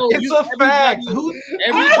 It's a fact.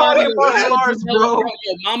 Everybody martial arts, bro.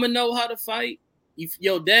 Your mama know how to fight.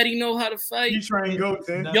 Your daddy know how to fight. You train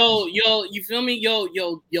Goten. Yo, you feel me?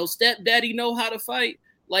 Yo, stepdaddy know how to fight.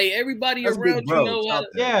 Like everybody around you know how to.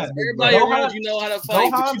 Yeah, everybody around you know how to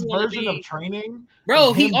fight. Gohan's version of training,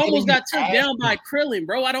 bro. He almost got took down by Krillin,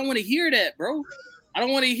 bro. I don't want to hear that, bro. I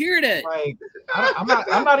don't want to hear that. Like,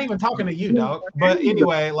 I'm not even talking to you, dog. But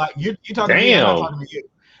anyway, like you talking to me, I'm not talking to you.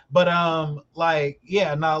 But like,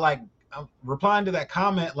 yeah, no, like I'm replying to that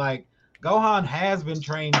comment, like Gohan has been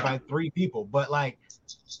trained by 3 people, but like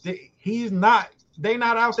he's not. They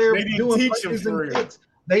not out there doing punches and kicks.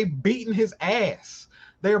 They beating his ass.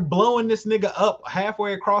 They're blowing this nigga up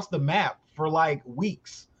halfway across the map for like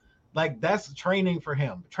weeks. Like that's training for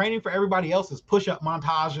him. Training for everybody else is push-up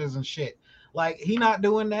montages and shit. Like he not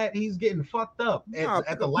doing that. He's getting fucked up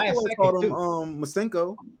at the last second too.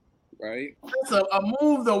 Masenko. Right. That's a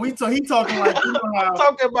move though. He talking like you know how I'm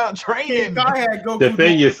talking about training.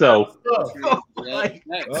 Defend yourself. All right.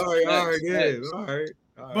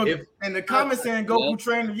 But in the comments saying Goku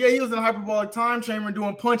trained, he was in a hyperbolic time chamber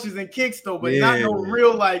doing punches and kicks though, but not no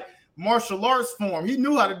real like martial arts form. He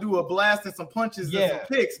knew how to do a blast and some punches and some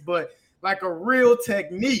kicks, but like a real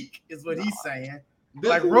technique is what he's saying.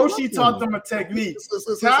 Like Roshi taught them a technique.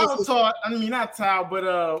 Tao taught, not Tao, but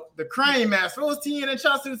the Crane Master. What was Tien and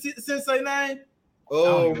Chasu Sensei name?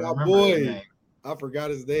 Oh, my boy. I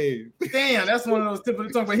forgot his name. Damn, that's one of those tip of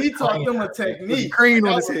the tongue. But he taught them a technique. Crane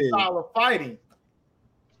on his head. Style of fighting.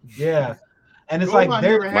 Yeah, and it's like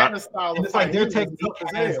their technique.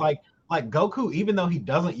 And it's like Goku, even though he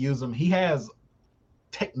doesn't use them, he has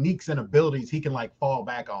techniques and abilities he can like fall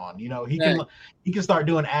back on. You know, he can start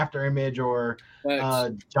doing after image or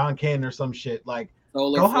John Ken or some shit like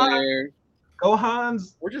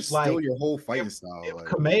Gohan's. We're just steal your whole fighting style. If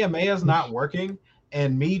Kamehameha's not working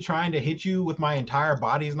and me trying to hit you with my entire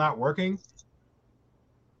body is not working,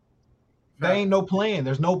 there ain't no plan.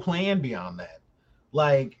 There's no plan beyond that.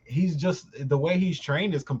 Like he's just the way he's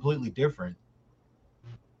trained is completely different.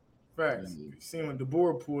 Facts. You see when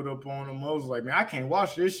DeBoer pulled up on him, Moses was like, man, I can't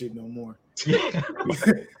watch this shit no more.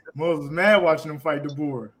 Moses was mad watching him fight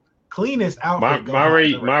DeBoer. Cleanest outfit.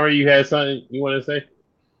 Mari, you had something you want to say?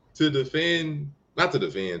 To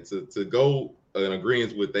go in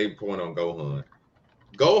agreement with their point on Gohan.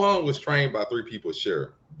 Gohan was trained by 3 people,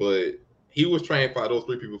 sure, but he was trained by those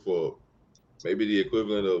 3 people for maybe the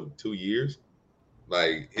equivalent of 2 years.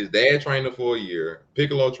 Like his dad trained him for a year.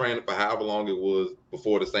 Piccolo trained him for however long it was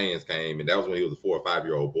before the Saiyans came, and that was when he was a 4 or 5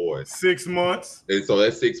 year old boy. 6 months. And so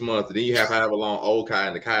that's 6 months. And then you have however long old Kai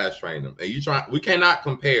and the Kai's trained him. And we cannot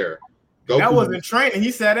compare. Goku. That wasn't training.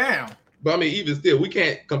 He sat down. But I mean, even still, we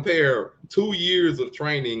can't compare 2 years of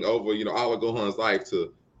training over all of Gohan's life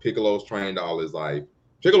to Piccolo's trained all his life.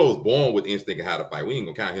 Piccolo was born with instinct of how to fight. We ain't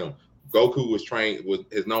gonna count him. Goku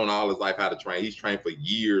has known all his life how to train. He's trained for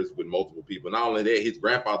years with multiple people. Not only that, his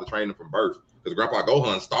grandfather trained him from birth because Grandpa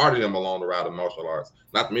Gohan started him along the route of martial arts.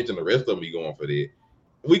 Not to mention the rest of them be going for that.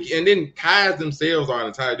 And then Kais themselves are an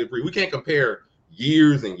entirely different. We can't compare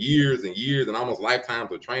years and years and years and almost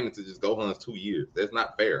lifetimes of training to just Gohan's 2 years. That's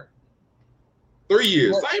not fair. 3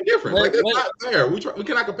 years, same difference. Like that's not fair. We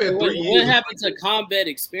cannot compare 3 years. What happened to combat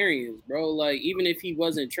experience, bro? Like even if he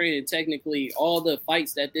wasn't training technically, all the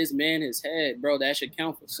fights that this man has had, bro, that should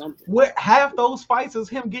count for something. What half those fights is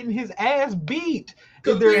him getting his ass beat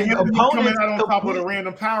because their opponents coming out on top with a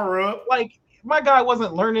random power up. Like my guy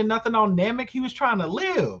wasn't learning nothing on Namek. He was trying to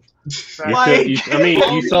live. You saw it in the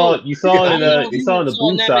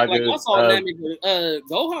Boo Saga. Like, I saw Namek.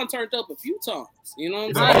 Gohan turned up a few times. You know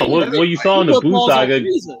what I'm saying? Well, you saw in the Boo Saga.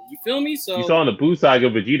 You feel me? So you saw in the Boo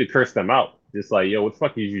Saga, Vegeta cursed them out. Just like, yo, what the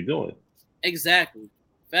fuck is you doing? Exactly.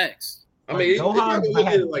 Facts. I mean, if I look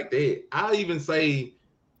at it like that, I'll even say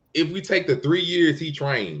if we take the 3 years he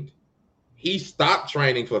trained, he stopped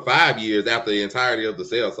training for 5 years after the entirety of the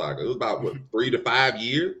Cell Saga. It was about 3 to 5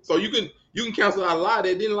 years. So you can cancel out a lot.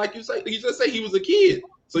 That didn't, like you just say he was a kid.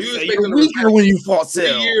 So you expecting weaker when you fought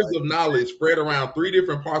Cell. 3 years of knowledge spread around 3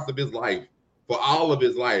 different parts of his life for all of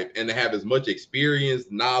his life, and to have as much experience,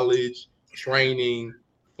 knowledge, training,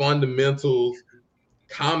 fundamentals,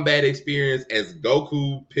 combat experience as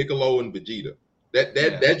Goku, Piccolo, and Vegeta.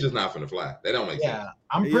 That's just not finna fly. That don't make sense. Yeah,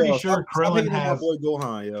 I'm pretty sure Krillin has. My boy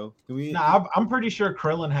Gohan, yo. I'm pretty sure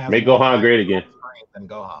Krillin has. Make Gohan great again. Than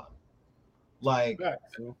Gohan, like,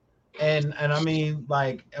 and I mean,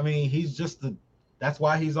 he's just that's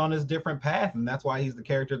why he's on his different path, and that's why he's the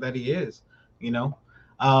character that he is. You know,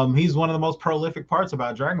 he's one of the most prolific parts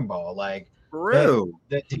about Dragon Ball. Like, for real,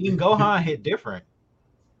 that Team Gohan hit different.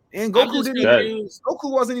 And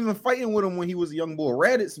Goku wasn't even fighting with him when he was a young boy.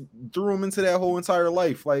 Raditz threw him into that whole entire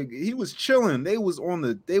life. Like he was chilling. They was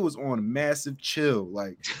on massive chill.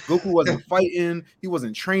 Like Goku wasn't fighting. He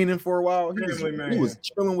wasn't training for a while. He was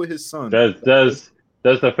chilling with his son. Does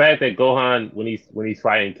the fact that Gohan when he's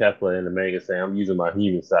fighting Kefla in the manga saying I'm using my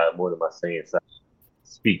human side more than my Saiyan side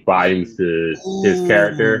speak volumes to his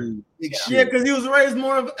character? Yeah, because he was raised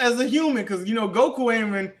more as a human. Because Goku ain't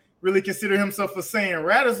even really consider himself a Saiyan.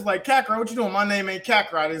 Raditz was like, Kakarot, what you doing? My name ain't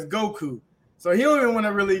Kakarot, it's Goku. So he don't even want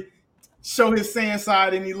to really show his Saiyan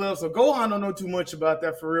side any love. So Gohan don't know too much about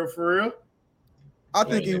that for real. I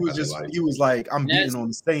think he was like, I'm beating on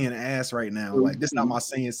the Saiyan ass right now. Like, this is not my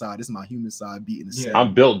Saiyan side, this is my human side beating the Saiyan.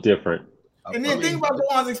 I'm built different. And then think about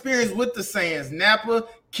Gohan's experience with the Saiyans. Nappa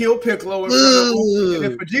killed Piccolo in front of him, and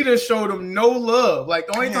then Vegeta showed him no love. Like,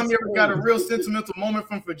 the only time he ever got a real sentimental moment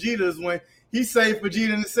from Vegeta is when he saved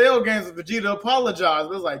Vegeta in the Cell games, and Vegeta apologized.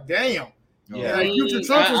 It was like, damn. Yeah. Like, Future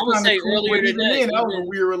Trunks was kind of cool, but even then, that was a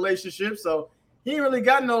weird relationship. So he ain't really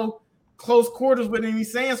got no close quarters with any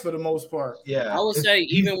Saiyans for the most part. Yeah, I would say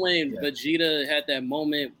even when Vegeta had that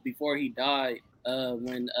moment before he died,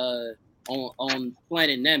 when on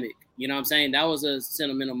Planet Namek, you know what I'm saying? That was a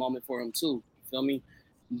sentimental moment for him too. You feel me?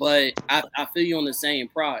 But I feel you on the same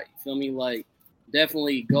pride. You feel me? Like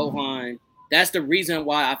definitely Gohan. That's the reason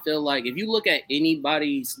why I feel like if you look at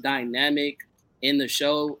anybody's dynamic in the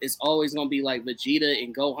show, it's always gonna be like Vegeta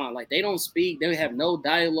and Gohan. Like they don't speak, they have no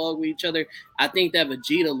dialogue with each other. I think that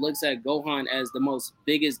Vegeta looks at Gohan as the most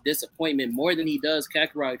biggest disappointment more than he does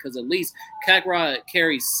Kakarot, because at least Kakarot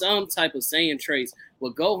carries some type of Saiyan traits.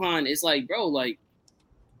 With Gohan, it's like, bro, like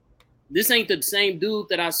this ain't the same dude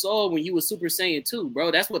that I saw when you were Super Saiyan 2,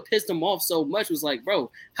 bro. That's what pissed him off so much. Was like,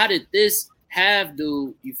 bro, how did this half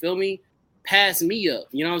dude, you feel me, pass me up?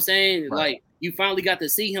 You know what I'm saying? Right. Like you finally got to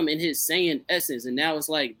see him in his Saiyan essence, and now it's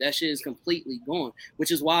like that shit is completely gone.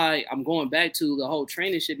 Which is why I'm going back to the whole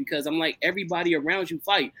training shit, because I'm like, everybody around you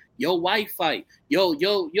fight. Your wife fight. Yo,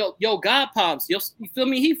 God Pops. You feel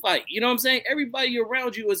me? He fight. You know what I'm saying? Everybody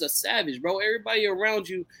around you is a savage, bro. Everybody around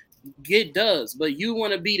you get does, but you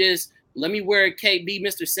want to be this. Let me wear a cape, be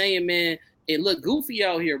Mr. Saiyan Man, and look goofy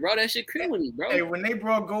out here, bro. That shit killing me, bro. Hey, when they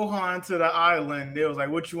brought Gohan to the island, they was like,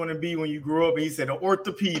 "What you want to be when you grow up?" And he said, "An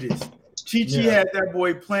orthopedist." Chi-Chi had that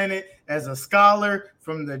boy planted as a scholar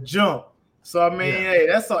from the jump. So I mean, hey,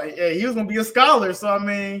 that's all. Hey, he was gonna be a scholar. So I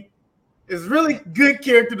mean, it's really good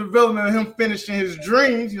character development of him finishing his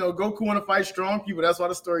dreams. You know, Goku want to fight strong people. That's why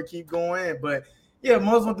the story keep going. But yeah,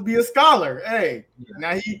 Muz want to be a scholar. Hey,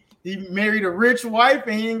 now he married a rich wife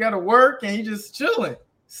and he ain't got to work and he just chilling,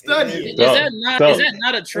 studying. Is that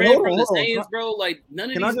not a trend from the Saiyans, bro? Like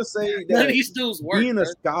none of these dudes work. Being a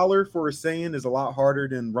scholar for a Saiyan is a lot harder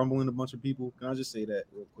than rumbling a bunch of people. Can I just say that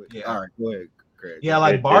real quick? Yeah. All right, go ahead, Craig. Yeah,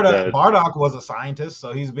 like Bardock was a scientist,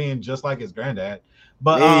 so he's being just like his granddad.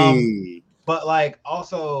 But but like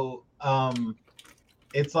also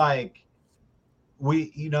it's like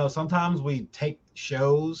we, you know, sometimes we take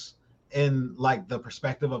shows in like the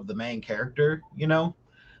perspective of the main character, you know,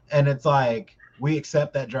 and it's like we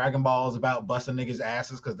accept that Dragon Ball is about busting niggas'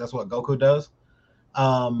 asses because that's what Goku does.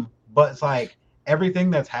 But it's like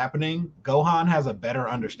everything that's happening, Gohan has a better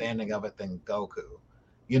understanding of it than Goku,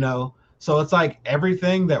 you know. So it's like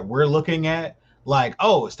everything that we're looking at, like,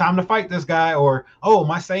 oh, it's time to fight this guy, or oh,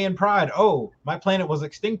 my Saiyan pride, oh, my planet was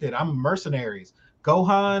extincted, I'm mercenaries.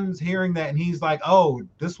 Gohan's hearing that and he's like, oh,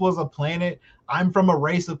 this was a planet. I'm from a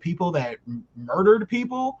race of people that murdered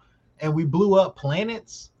people and we blew up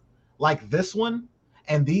planets like this one.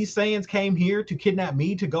 And these Saiyans came here to kidnap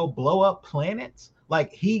me to go blow up planets.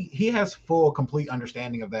 Like he has full, complete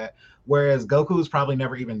understanding of that. Whereas Goku's probably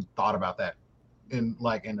never even thought about that in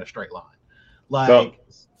a straight line. Like, so,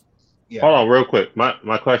 yeah. Hold on real quick.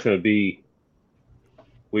 My question would be,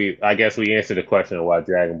 I guess we answered the question of why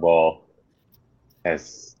Dragon Ball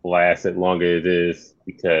has lasted longer as it is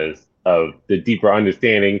because of the deeper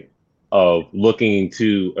understanding of looking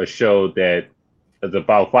to a show that is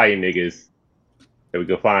about fighting niggas, that we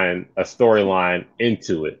can find a storyline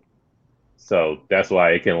into it. So that's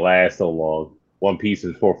why it can last so long. One Piece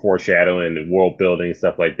is for foreshadowing and world building and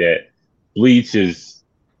stuff like that. Bleach is,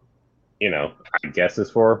 you know, I guess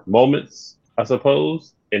it's for moments, I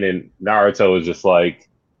suppose. And then Naruto is just like,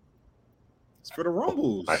 it's for the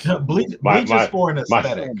rumbles. Bleach is for an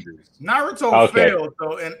aesthetic. Naruto failed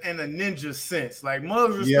though in a ninja sense. Like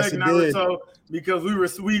Muz respect Naruto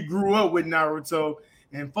because we grew up with Naruto,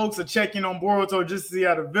 and folks are checking on Boruto just to see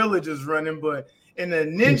how the village is running. But in the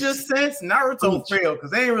ninja sense, Naruto failed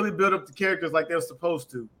because they ain't really built up the characters like they were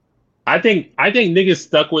supposed to. I think niggas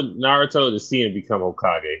stuck with Naruto to see him become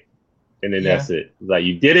Hokage, and then that's it. Like,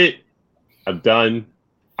 you did it. I'm done.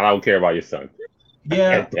 I don't care about your son.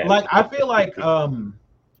 Yeah, like I feel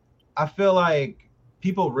like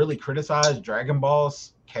people really criticize Dragon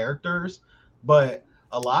Ball's characters, but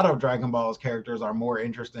a lot of Dragon Ball's characters are more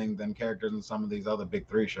interesting than characters in some of these other big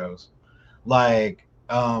three shows. Like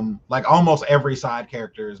almost every side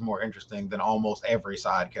character is more interesting than almost every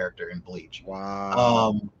side character in Bleach.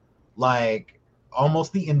 Wow. Like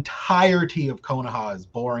almost the entirety of Konoha is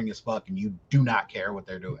boring as fuck, and you do not care what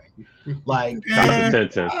they're doing. Like, I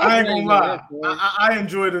ain't gonna lie, I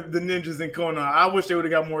enjoy the ninjas in Konoha. I wish they would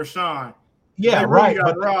have got more shine. Yeah, they right.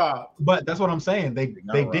 Really got robbed. But that's what I'm saying. They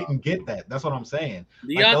didn't get that. That's what I'm saying.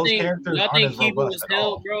 Do y'all think he was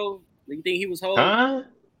held, bro? Do you think he was held? Huh?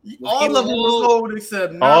 All of them was hold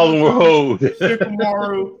except all of them were hold.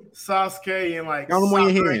 Shikamaru, Sasuke, and like count them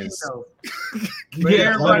on your hands. But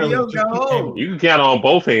everybody else got hold. You can count on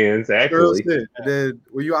both hands, actually. Then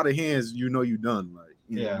when you out of hands, you know you done. Like,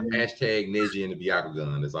 yeah. Hashtag Neji and the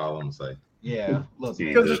Byakugan. That's all I'm gonna say. Yeah, look,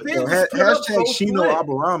 because the thing is, hashtag Shino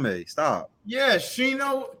Aburame. Stop. Yeah,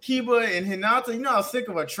 Shino, Kiba, and Hinata. You know how sick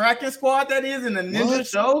of a tracking squad that is in the ninja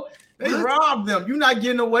show? They robbed them. You're not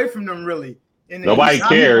getting away from them, really. And nobody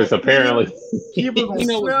cares, apparently. Kiba gonna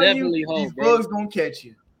smell you. These bugs gonna catch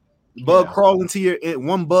you. Bug crawl into your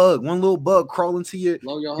one little bug crawl into your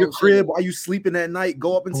crib while you sleeping at night.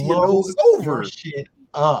 Go up into your nose. It's over. Shit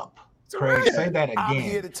up. Craig, say that again. I'm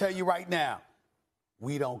here to tell you right now,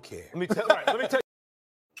 we don't care. Let me tell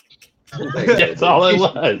you. That's all it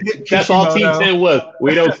was. That's all Team 10 was.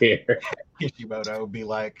 We don't care. Kishimoto would be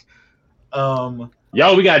like, yo,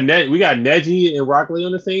 we got Neji and Rock Lee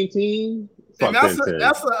on the same team. And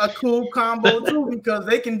that's a cool combo too, because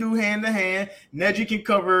they can do hand to hand. Neji can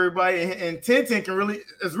cover everybody, and Tenten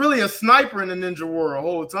is really a sniper in the ninja world the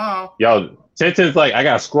whole time. Yo, Tenten's like, I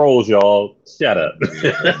got scrolls, y'all. Shut up.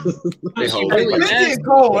 Tenten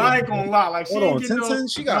cold. I ain't gonna lie. Like, hold on, Tenten,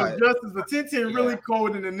 she got justice, but Tenten really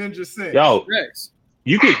cold in the ninja sense. Yo,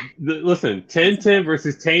 you could listen. Tenten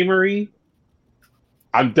versus Tamery.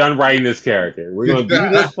 I'm done writing this character. We're gonna do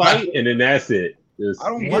this fight, and then that's it. Just I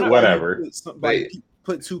don't get whatever.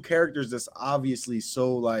 Put two characters that's obviously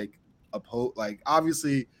so like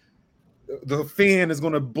obviously the fan is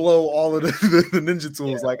gonna blow all of the ninja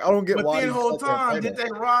tools. Like, I don't get why. But the whole time did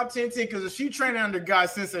they rob Tenten? Because if she training under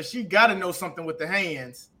God Sensei, she got to know something with the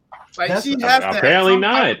hands. Like, she has to apparently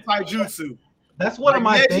not taijutsu. That's one of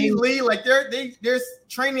my things. Lee, like their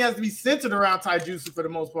training has to be centered around taijutsu for the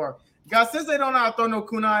most part. God Sensei don't know how to throw no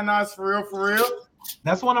kunai knives for real.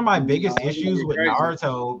 That's one of my biggest issues with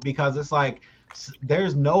Naruto, because it's like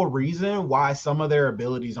there's no reason why some of their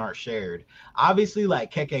abilities aren't shared. Obviously,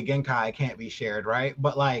 like Kekkei Genkai can't be shared, right?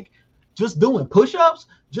 But like just doing push-ups,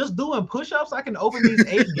 I can open these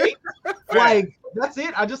 8 gates. Like, that's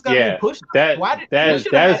it. I just got to push. That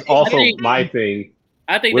is also my thing.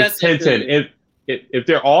 I think with that's Tenten. If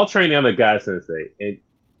they're all training under Guy Sensei, and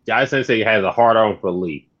Guy Sensei has a hard on for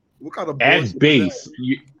Lee, what kind of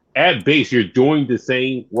at base, you're doing the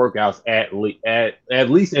same workouts at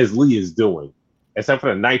least as Lee is doing, except for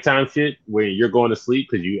the nighttime shit where you're going to sleep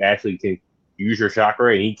because you actually can use your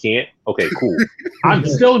chakra and he can't. Okay, cool. I'm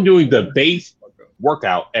still doing the base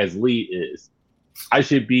workout as Lee is. I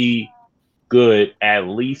should be good at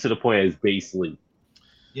least to the point as base Lee.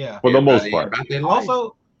 Yeah, for the most part.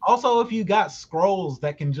 Also, if you got scrolls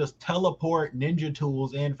that can just teleport ninja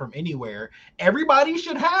tools in from anywhere, everybody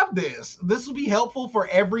should have this. This will be helpful for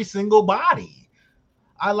every single body.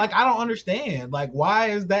 I don't understand. Like, why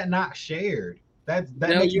is that not shared? That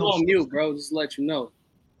makes you no on sense. mute, bro. Just to let you know.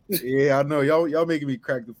 Yeah, I know. Y'all making me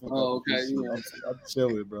crack the fuck up. Okay. I'm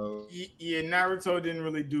chilling, bro. Yeah, Naruto didn't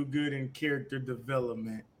really do good in character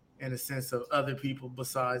development in the sense of other people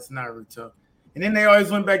besides Naruto. And then they always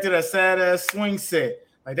went back to that sad ass swing set.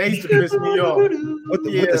 Like, they used to piss me off. With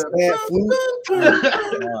the sad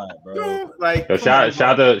flute. God, bro. Like, so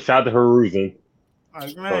shout out to Hiruzen.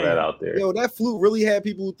 Like, throw that out there. Yo, that flute really had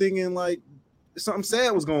people thinking like something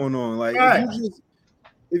sad was going on. Like,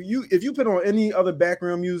 if you put on any other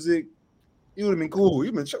background music, you would have been cool.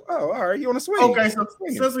 You've been all right. You on a swing? Okay, so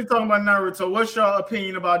since we talking about Naruto, what's your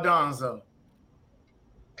opinion about Danzo?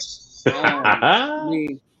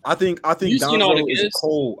 I think Danzo is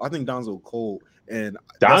cold. I think Danzo cold. And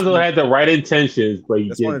Danzo had the right intentions, but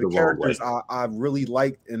that's one of the characters I really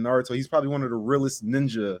liked in Naruto. He's probably one of the realest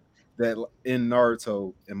ninja that in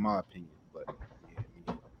Naruto, in my opinion. But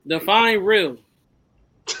define real.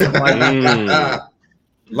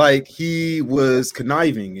 Like, he was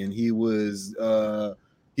conniving and he was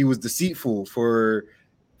deceitful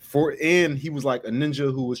and he was like a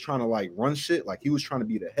ninja who was trying to like run shit. Like, he was trying to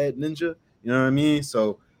be the head ninja. You know what I mean?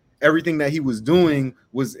 So everything that he was doing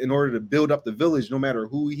was in order to build up the village, no matter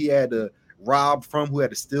who he had to rob from, who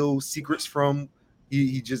had to steal secrets from.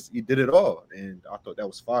 He did it all, and I thought that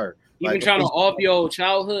was fire. You been trying to off your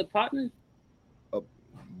childhood partner?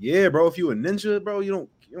 Yeah, bro. If you a ninja, bro, you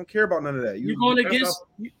don't care about none of that. You going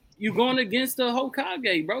against the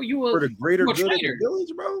Hokage, bro. You for the greater good of the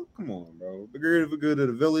village, bro. Come on, bro. The greater good of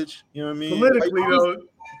the village. You know what I mean? Politically, though,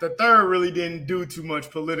 the third really didn't do too much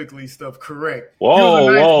politically stuff. Correct. Whoa.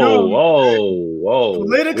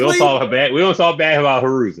 Politically, we don't talk bad about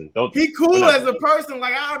Hiruzen. He cool as a person.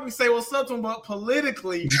 Like, I would say what's up to him, but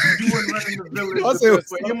politically, you wouldn't run in the village.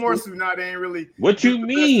 But Yamosu not ain't really. What you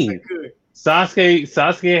mean?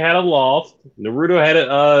 Sasuke had a loft. Naruto had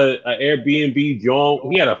a Airbnb joint.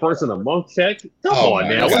 He had a first and a month check. Come on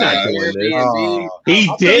now, we're not doing this. He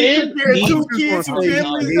did.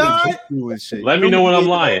 Let me know when I'm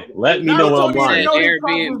lying. Let me know when I'm lying.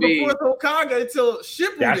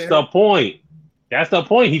 That's the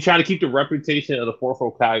point. He's trying to keep the reputation of the fourth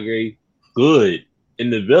Hokage good in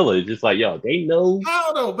the village. It's like, yo, they know.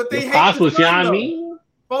 How though? But they hate pops his was, you know son, what I though. mean?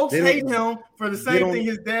 Folks hate him for the same thing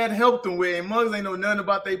his dad helped him with, and Muggs ain't know nothing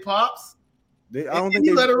about they pops. I don't think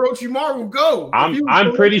he let Orochimaru go.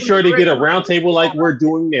 I'm pretty sure they get a round table like we're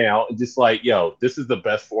doing now, and just like, yo, this is the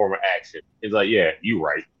best form of action. It's like, yeah, you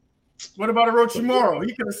right. What about Orochimaru?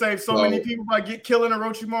 He could have saved so many people by killing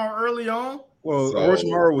Orochimaru early on. Well,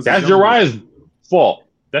 Orochimaru was that's Jiraiya's fault.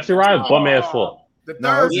 That's Jiraiya's bum ass fault. The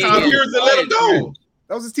third time here's to let him go.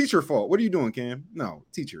 That was his teacher's fault. What are you doing, Cam? No,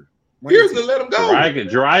 teacher. Here's to let him go.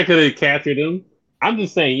 Jiraiya could have captured him. I'm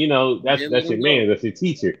just saying, you know, that's your man, that's your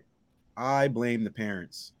teacher. I blame the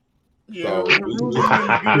parents. So,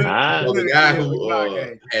 the guy who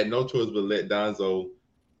had no choice but let Danzo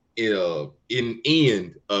end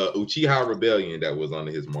Uchiha Rebellion that was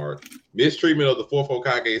under his mark, mistreatment of the fourth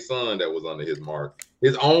Hokage's son that was under his mark,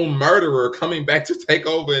 his own murderer coming back to take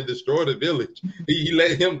over and destroy the village. He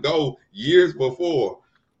let him go years before.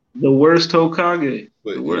 The worst Hokage.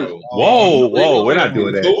 But, whoa, we're not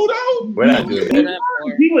doing that. We're not doing that.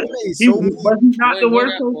 He was not the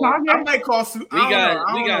worst Hokage. I might call we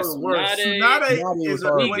got Tsunade is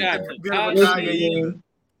a we got Kakashi.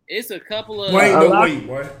 It's a couple of boy ain't no way,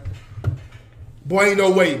 boy. Boy ain't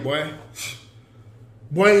no way, boy.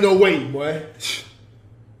 Boy ain't no way, boy.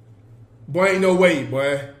 Boy ain't no way,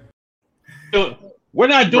 boy. We're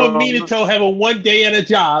not doing Minato having one day at a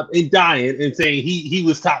job and dying and saying he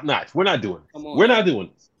was top notch. We're not doing this. We're not doing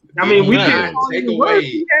this. I mean, we can't take away.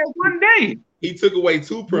 He had one day. He took away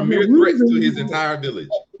 2 premier threats to his entire village.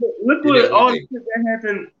 Look what all the shit that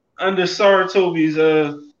happened under Saratobi's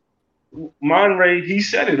Monray. He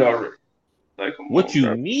said it already. Like, what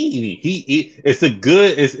you mean? It's a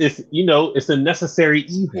good. It's you know, it's a necessary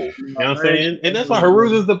evil. You know what I'm saying? And that's why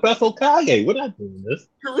Haru's is the best Hokage. We're not doing this.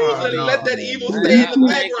 Haru's let that evil stay in the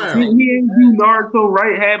background. He ain't do Naruto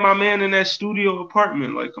right. Had my man in that studio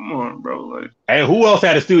apartment. Like, come on, bro. Like, and who else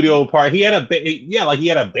had a studio apartment? He had he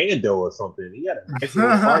had a bando or something. He had a nice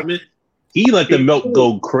little apartment. He let the milk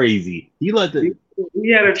go crazy. He let the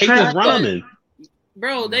he had a trap ramen.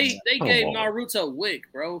 Bro, they gave Naruto wick,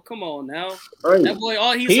 bro. Come on now. Right. That boy,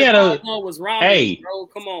 all he had said was ramen, bro.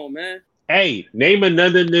 Come on, man. Hey, name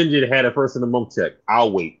another ninja that had a person in the monk check.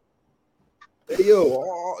 I'll wait.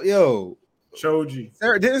 Yo. Choji.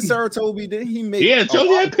 Didn't Saratobi, didn't he make... Yeah,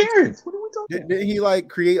 Choji had parents. What are we talking about? Didn't he, like,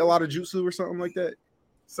 create a lot of jutsu or something like that?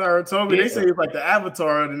 Saratobi, they say he's like the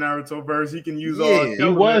avatar of the Naruto verse. He can use all... He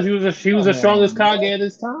was the strongest Kage at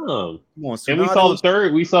his time. And we saw the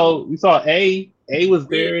third. We saw A. A was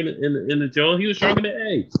there in the Joe. He was stronger than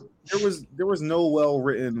A. There was no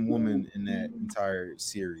well-written woman in that entire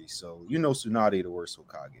series. So, you know Tsunade the worst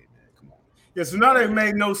Hokage, man. Come on. Yeah, Tsunade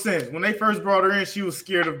made no sense. When they first brought her in, she was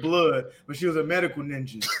scared of blood, but she was a medical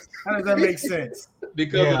ninja. How does that make sense?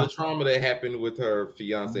 Because of the trauma that happened with her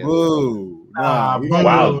fiance. Whoa.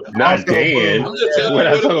 Wow. Not Dan. We're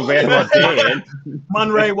not talking bad about Dan.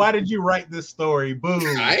 Monray, why did you write this story? Boo.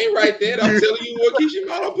 I ain't write that. I'm telling you what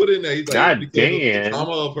Kishimoto put in there. He's like, God damn. The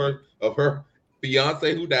trauma of her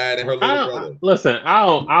fiance who died and her little brother. Listen, I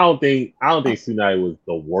don't think Tsunade was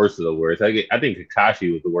the worst of the worst. I think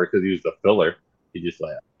Kakashi was the worst because he was the filler. He just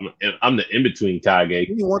like, I'm the in-between Kage. He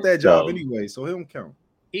didn't want that job anyway, so he don't count.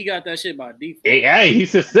 He got that shit by default. Hey,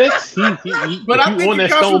 he's a 6. But I think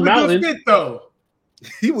Kakashi was a good fit, though.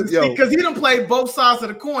 He was because he done played both sides of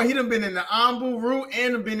the coin. He done been in the Anbu route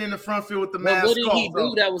and done been in the front field with the mask. What did he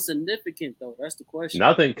do that was significant though? That's the question.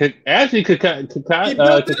 Nothing. Actually, Kakashi could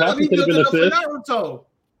have been a 5th. Naruto.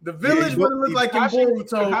 The village would look like in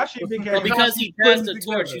Boruto. Because he passed the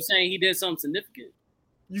torch, you saying he did something significant?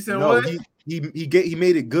 You said what? He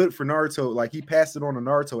made it good for Naruto. Like he passed it on to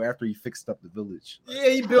Naruto after he fixed up the village. Yeah,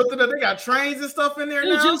 he built it up. They got trains and stuff in there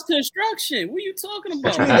now. It's just construction. What are you talking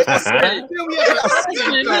about? That's the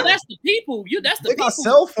people. That's the they people. Got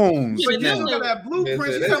cell phones. But you got that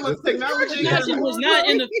blueprint. You talking about technology? Kakashi was not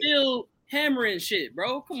in the field hammering shit,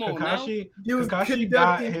 bro. Come on now. He was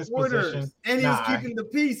conducting orders and he was keeping the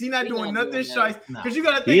peace. He not doing nothing shy. Because you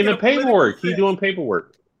got to think he in the paperwork. He's doing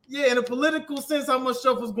paperwork. Yeah, in a political sense, how much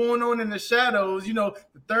stuff was going on in the shadows. You know,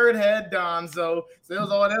 the third had Danzo, so there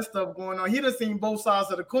was all that stuff going on. He done seen both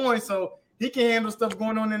sides of the coin, so he can handle stuff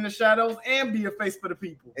going on in the shadows and be a face for the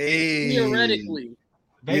people. Hey. Theoretically.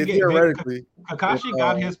 Kakashi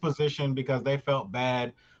got his position because they felt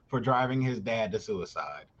bad for driving his dad to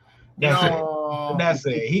suicide. That's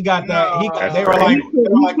it. He got that. They were like,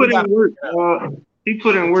 he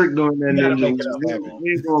put in work doing that. We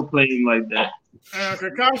ain't gonna play him like that.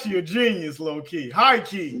 Kakashi a genius, low key, high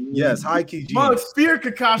key. Yes, high key. Amongst fear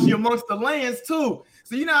Kakashi amongst the lands too.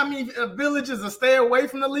 So you know what I mean? Villages stay away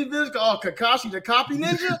from the elite village. Oh, Kakashi the copy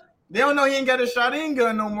ninja. They don't know he ain't got a Sharingan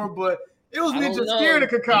gun no more, but it was ninja scared of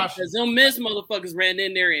Kakashi. Because them Miss motherfuckers ran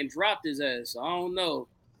in there and dropped his ass. So I don't know.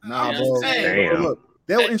 Nah, bro. Look,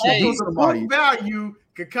 they'll introduce somebody. Value.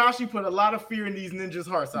 Kakashi put a lot of fear in these ninjas'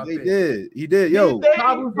 hearts out there. He did. Yo,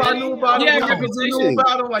 Kabuto knew about him. Knew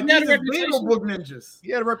about him. Like these Beagle Book ninjas.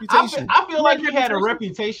 He had a reputation. I feel like he had a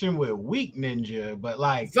reputation with weak ninja, but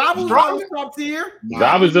like Zabuza was top tier.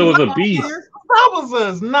 Zabuza was a beast.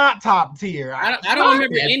 Zabuza is not top tier. I don't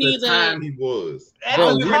remember any of the time he was.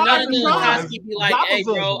 None of the Husky be like, hey,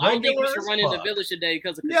 bro, I don't think we should run in the village today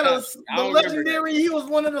because of Kakashi. The legendary. He was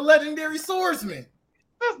one of the legendary swordsmen.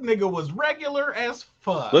 This nigga was regular as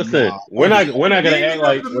fuck. Listen, we're not gonna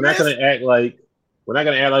act like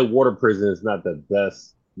Water Prison is not the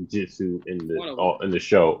best jutsu in the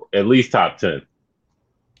show. At least top 10.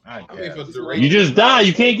 You just die.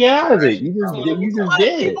 You can't get out of it. You just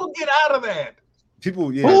dead. People get out of that.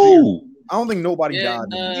 People, yeah. Ooh. I don't think nobody died.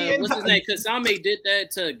 What's his name? Kasame did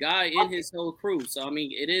that to a guy in his whole crew. So I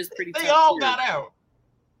mean, it is pretty. They all got out.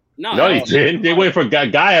 No, he didn't. They wait for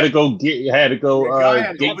guy had to go gate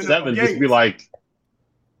 7 just to be like.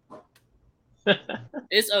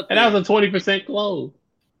 It's up. And that was a 20% close.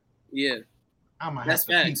 Yeah, I'm gonna have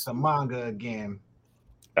to keep some manga again.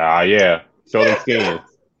 Yeah. Show them skins.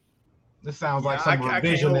 This sounds like some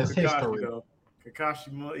revisionist history.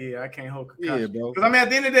 Kakashi, I can't hold Kakashi. Yeah, bro. Because I mean, at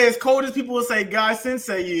the end of the day, as cold as people will say Guy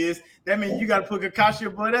Sensei is, that means you got to put Kakashi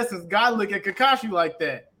above essence. Guy look at Kakashi like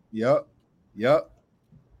that. Yep.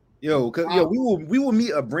 Yo, we will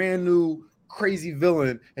meet a brand new crazy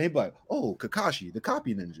villain, and he'd be like, "Oh, Kakashi, the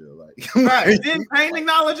copy ninja." Like, right? Didn't Pain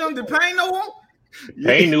acknowledge him? Did Pain know him?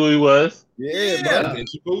 Pain knew who he was. Yeah.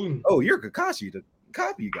 Oh, you're Kakashi, the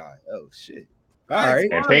copy guy. Oh shit. All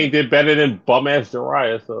right. And Pain did better than bum ass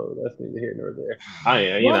Jiraiya, so that's neither here nor there. I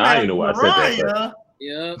didn't know why I said that.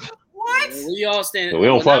 Yeah. What? We all stand. We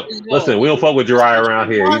don't fuck. Listen, we don't fuck with Jiraiya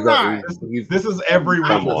around here. This is every week.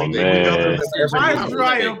 Come on, man.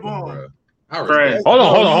 Hold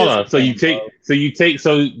on. So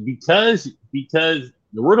because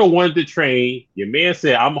Naruto wanted to train, your man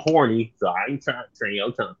said, "I'm horny, so I ain't trying to train.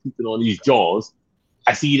 I'm trying to keep it on these jaws.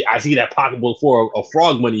 I see that pocketbook for a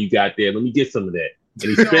frog money you got there. Let me get some of that."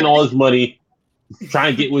 And he spent all his money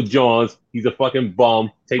trying to get with Johns. He's a fucking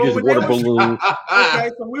bum. Take his water balloon. Okay,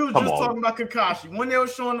 so we were talking about Kakashi. When they were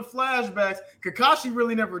showing the flashbacks, Kakashi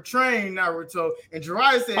really never trained Naruto. And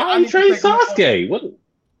Jiraiya said, "I trained Sasuke." What?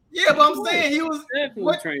 Yeah, but I'm saying he was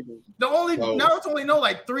Naruto only know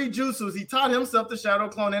like 3 jutsus. He taught himself the Shadow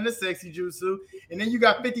Clone and the Sexy Jutsu, and then you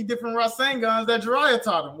got 50 different Rasengans that Jiraiya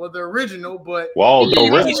taught him. Well, the original, but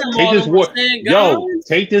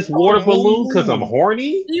take this water balloon because I'm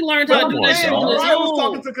horny. He learned how to do that shit. Jiraiya was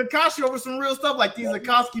talking to Kakashi over some real stuff, like these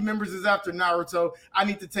Akatsuki members is after Naruto. I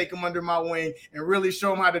need to take them under my wing and really show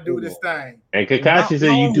them how to do this thing. And Kakashi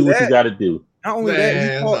said, "You do what you got to do." Not only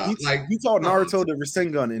that, he taught Naruto the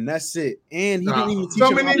Rasengan, and that's it. And he didn't even teach him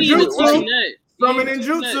Summon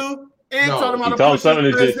Ninjutsu, and taught him how to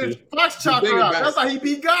push his Fox Chakra out. That's how he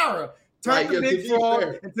beat Gaara. Turned the big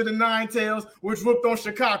frog into the 9 tails, which whooped on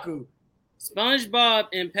Shikaku. SpongeBob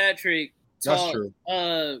and Patrick taught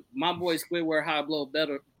my boy Squidward how to blow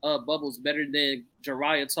bubbles better than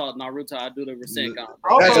Jiraiya taught Naruto how to do the Rasengan.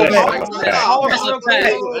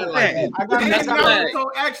 Naruto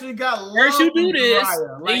actually got first you do this,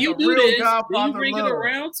 then you do this, then you bring it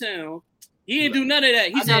around town. He didn't do none of that.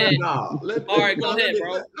 He said, "All right, go ahead,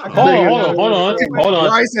 bro." Hold on.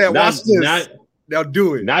 I said, "Watch this." Now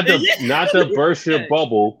do it. Not to burst your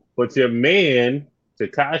bubble, but your man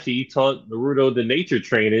Kakashi taught Naruto the nature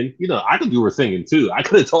training. You know, I could do Rasengan too. I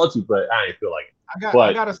could have taught you, but I didn't feel like it. I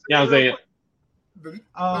gotta say, you know what I'm saying?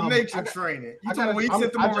 The nature training. You talking when he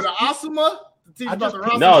sent them over to Asuma?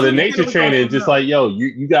 No, the nature training is just like, yo,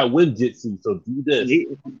 you got wind jitsu, so do this.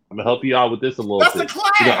 I'm gonna help you out with this a little bit. That's the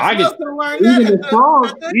class. You know, I can even the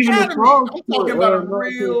frogs. I'm talking about a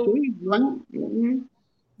real.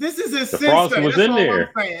 This is his sensei. Frost was in there.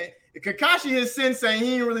 I'm saying. Kakashi, his sensei, he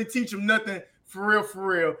didn't really teach him nothing for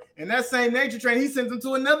real. And that same nature training, he sent him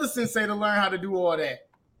to another sensei to learn how to do all that.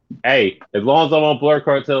 Hey, as long as I'm on Blerd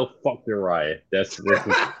Cartel, fuck Jiraiya. That's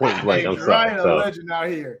point blank. I'm sorry. A legend out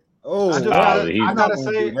here. Oh, I gotta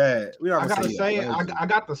say, I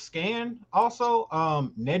got the scan also.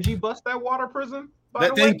 Neji bust that water prison.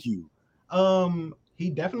 Thank you. He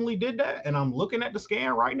definitely did that, and I'm looking at the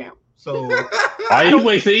scan right now. So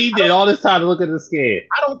he did all this time to look at the scan.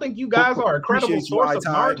 I don't think you guys are a credible source of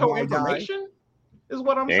Naruto information. Is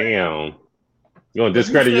what I'm saying. Damn. You want to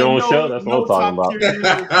discredit your own show? That's what I'm talking about.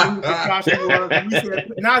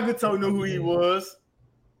 Nagato knew who he was.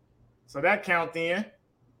 So that count then.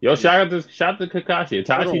 Yo, shout out to Kakashi.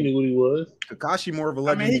 Itachi knew what he was. Kakashi more of a I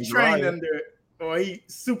legend. mean, he trained under, or he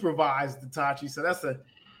supervised Itachi, so that's a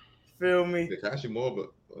feel me. Kakashi more, but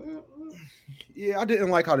yeah, I didn't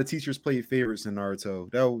like how the teachers played favorites in Naruto.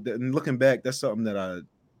 That and looking back, that's something that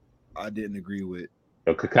I didn't agree with.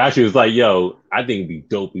 So Kakashi was like, "Yo, I think it'd be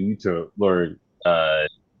dope if you to learn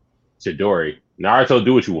Chidori. Naruto,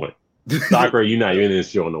 do what you want. Sakura, you're not even in this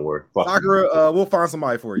show no more. Fuck Sakura, we'll find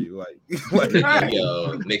somebody for you. Like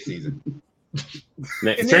next season.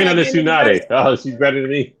 Train on this Tsunade. Oh, she's better than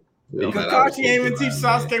me. Kakashi ain't even teach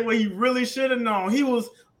Sasuke what he really should have known. He was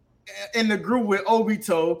in the group with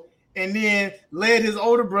Obito and then led his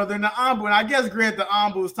older brother into Anbu. And I guess granted the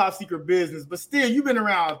Anbu is top secret business, but still, you've been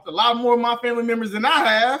around a lot more of my family members than I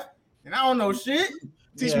have, and I don't know shit.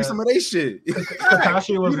 Teach me some of they shit.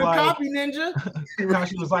 Kakashi was like, copy ninja.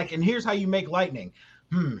 Kakashi was like, and here's how you make lightning.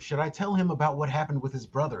 Should I tell him about what happened with his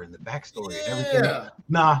brother and the backstory and everything?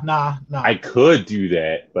 Nah. I could do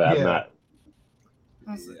that, but I'm not.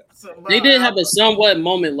 They did have a somewhat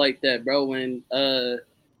moment like that, bro, when my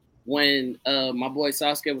boy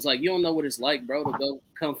Sasuke was like, you don't know what it's like, bro, to go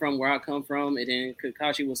come from where I come from. And then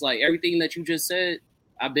Kakashi was like, everything that you just said,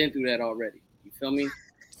 I've been through that already. You feel me?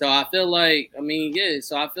 So I feel like,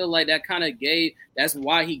 so I feel like that kind of that's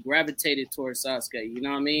why he gravitated towards Sasuke. You know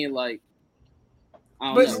what I mean? Like,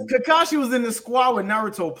 but Kakashi was in the squad with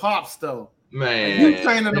Naruto Pops, though. Man. You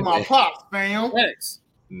trained under my Pops, fam. Yes.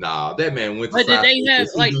 Nah, that man went to But did Sasuke. they have,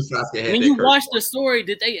 like, when you watch the the story,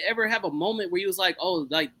 did they ever have a moment where he was like, oh,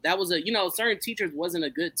 like, that was certain teachers wasn't a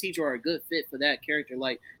good teacher or a good fit for that character?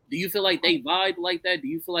 Like, do you feel like they vibed like that? Do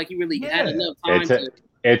you feel like he really had enough time to...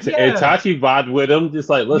 Itachi vibed with him, just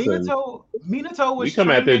like, listen, Minato was we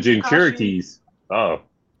come after Jinkuriki's. Oh.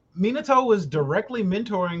 Minato was directly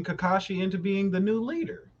mentoring Kakashi into being the new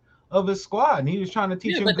leader of his squad, and he was trying to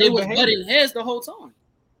teach him but good they was behavior. butting heads the whole time.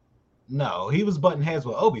 No, he was butting heads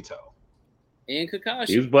with Obito. And Kakashi.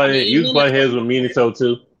 He was butting heads with Minato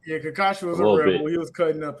too. Yeah, Kakashi was A a little rebel. bit. He was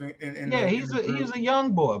cutting up He's a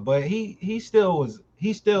young boy, but he still was.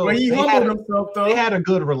 But he humbled himself, though. They had a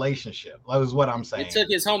good relationship. That was what I'm saying. It took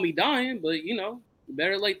his homie dying, but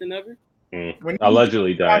better late than never.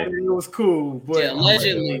 Allegedly died. It was cool, but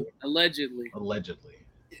allegedly.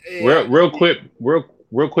 Yeah. Real quick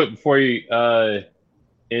before you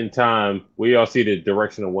in time, we all see the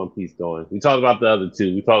direction of One Piece going. We talked about the other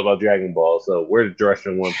two. We talked about Dragon Ball. So where's the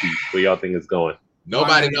direction of One Piece? Where y'all think it's going?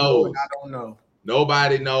 Nobody knows. I don't know.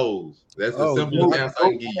 Nobody knows. That's the simple answer I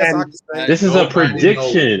can give you. This is a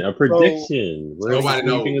prediction. A prediction. Nobody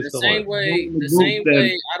knows. The same way.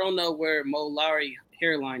 I don't know where Mo Lowery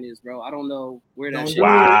hairline is, bro. I don't know where that shit.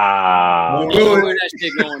 Wow. I don't know where that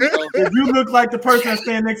shit going, bro. If you look like the person that's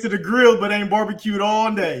standing next to the grill but ain't barbecued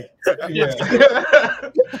all day. Yeah.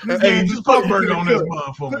 Hey, just put burger on this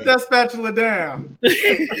mug for me. Put that spatula down.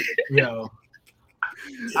 Yo.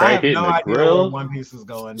 I have no idea where One Piece is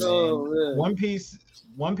going. Man.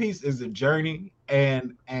 One Piece is a journey,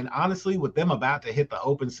 and honestly, with them about to hit the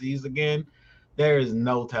open seas again, there is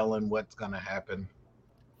no telling what's gonna happen.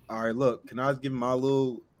 All right, look, can I give my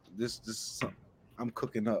little this I'm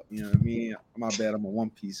cooking up, you know what I mean? My bad, I'm a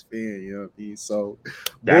One Piece fan, you know what I mean? So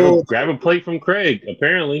grab a plate from Craig,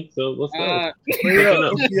 apparently. So let's go.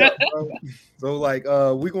 So like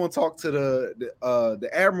we're gonna talk to the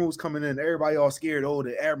admiral's coming in. Everybody all scared. Oh,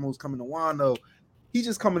 the admiral's coming to Wano. He's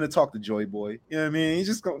just coming to talk to Joy Boy. You know what I mean? He's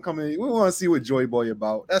just gonna come in. We want to see what Joy Boy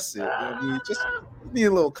about. That's it. You know what I mean? Just be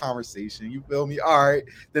a little conversation. You feel me? All right.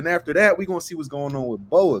 Then after that, we're gonna see what's going on with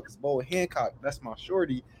Boa, because Boa Hancock, that's my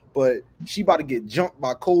shorty. But she about to get jumped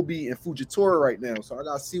by Kobe and Fujitora right now. So I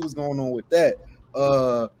gotta see what's going on with that.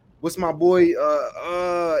 What's my boy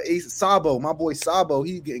Ace Sabo? My boy Sabo,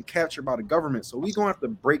 he's getting captured by the government. So we gonna have to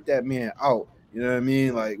break that man out. You know what I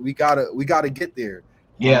mean? Like we gotta get there.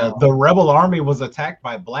 Yeah, the rebel army was attacked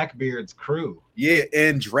by Blackbeard's crew. Yeah,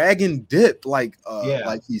 and Dragon dipped like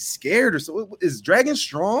he's scared or so. Is Dragon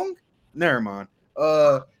strong? Never mind.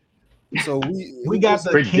 So we got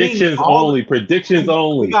the predictions only. Predictions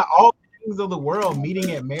only. We got all the kings of the world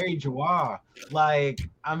meeting at Mary Joie. Like,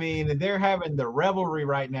 I mean, they're having the revelry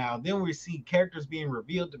right now. Then we see characters being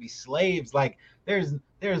revealed to be slaves. Like, there's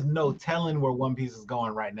no telling where One Piece is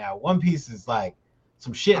going right now. One Piece is like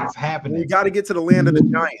some shit is happening. We got to get to the land of the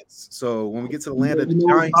giants. So when we get to the land of the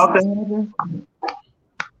giants,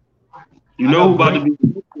 you know who about to be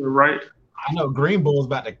right? I know Green Bull's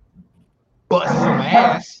about to bust some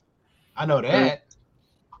ass. I know that.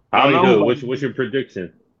 How you do? What's your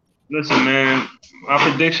prediction? Listen, man, my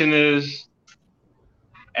prediction is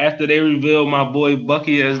after they reveal my boy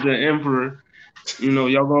Bucky as the Emperor, You know,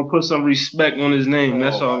 y'all gonna put some respect on his name.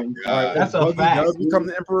 That's all. All right, That's if a Buggy fact. does become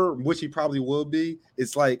the emperor, which he probably will be,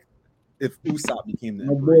 it's like if Usopp became the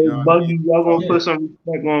My emperor. boy You know what I Buggy, mean? y'all gonna Yeah. put some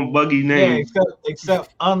respect on Buggy Yeah, name.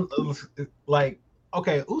 except like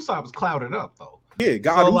okay, Usopp's clouded up though. Yeah,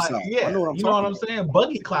 God So Usopp. like, yeah, I know what I'm you know what talking I'm about. saying?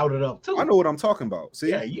 Buggy clouded up too. I know what I'm talking about. See?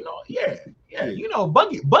 Yeah, you know, you know,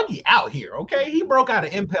 Buggy out here. Okay, he broke out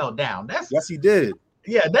of Impel Down. That's Yes, he did.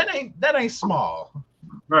 yeah, that ain't small.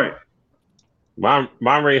 Right.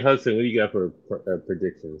 Monray Hudson, what do you got for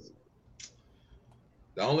predictions?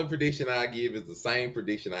 The only prediction I give is the same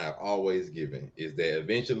prediction I've always given: is that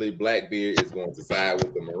eventually Blackbeard is going to side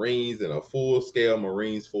with the Marines in a full-scale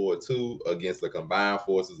Marines 4-2 against the combined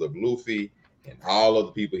forces of Luffy and all of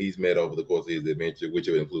the people he's met over the course of his adventure, which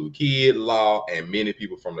will include Kid, Law, and many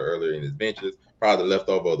people from the earlier in his adventures, probably the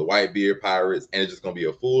leftover of the Whitebeard pirates, and it's just going to be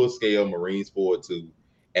a full-scale Marines 4-2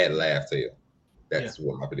 at Laugh Tale. That's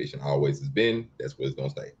what my prediction always has been. That's what it's going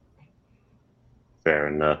to stay. Fair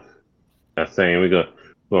enough. That's saying we're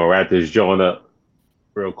gonna wrap this joint up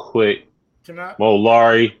real quick. Can I? Mo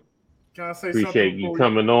Lowery, Can I say appreciate something? you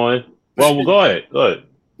coming on. Well, go ahead. Go ahead.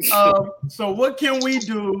 So what can we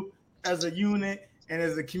do as a unit and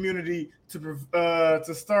as a community to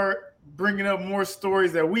start bringing up more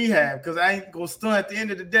stories that we have? Because I ain't gonna stun at the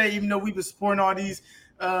end of the day, even though we've been supporting all these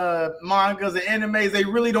mangas and animes, they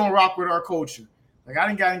really don't rock with our culture. Like I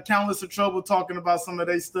done got in countless of trouble talking about some of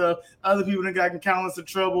their stuff. Other people done got in countless of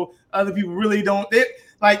trouble. Other people really don't. They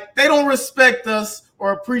don't respect us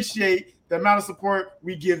or appreciate the amount of support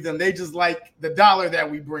we give them. They just like the dollar that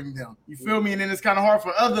we bring them. You feel me? And then it's kind of hard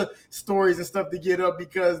for other stories and stuff to get up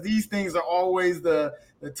because these things are always the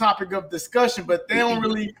topic of discussion, but they don't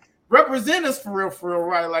really represent us for real,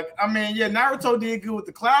 right? Like, I mean, yeah, Naruto did good with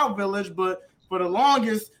the Cloud Village, but for the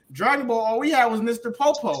longest, Dragon Ball, all we had was Mr.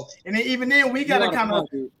 Popo. And then even then, we got to kind of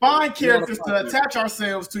find characters to attach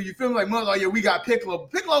ourselves to. You feel me? Like, mother, yeah, we got Piccolo.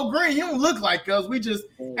 Piccolo Green, he don't look like us. We just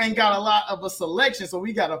ain't got a lot of a selection, so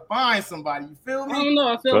we got to find somebody. You feel me? I don't know.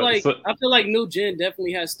 I feel like New Gen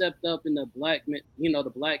definitely has stepped up in the black,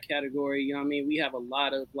 the black category. You know what I mean? We have a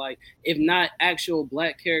lot of, like, if not actual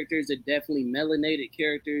black characters, they're definitely melanated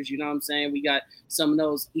characters. You know what I'm saying? We got some of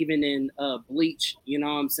those even in Bleach. You know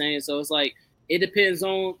what I'm saying? So it's like, it depends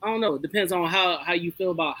on, I don't know, it depends on how you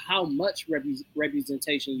feel about how much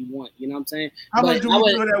representation you want. You know what I'm saying? How much do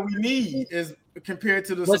we feel that we need is compared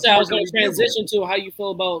to the support I was going that to transition to how you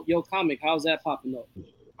feel about your comic. How's that popping up?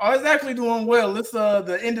 Oh, it's actually doing well. It's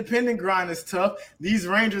the independent grind is tough. These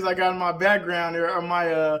Rangers I got in my background there are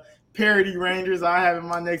my parody Rangers I have in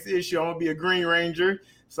my next issue. I'm gonna be a Green Ranger,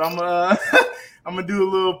 so I'm gonna do a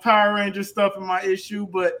little Power Ranger stuff in my issue.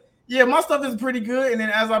 But yeah, my stuff is pretty good. And then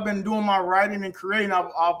as I've been doing my writing and creating, I've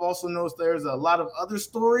also noticed there's a lot of other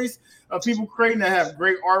stories of people creating that have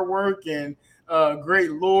great artwork and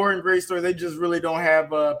great lore and great stories. They just really don't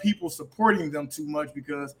have people supporting them too much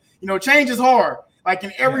because, change is hard. Like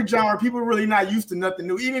in every genre, people are really not used to nothing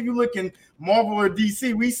new. Even if you look in Marvel or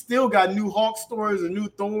DC, we still got new Hulk stories, a new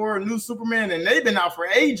Thor, a new Superman, and they've been out for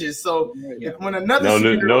ages. So when another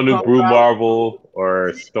no new Blue Marvel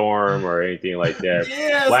or Storm or anything like that,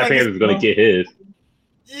 Black Panther's gonna get his.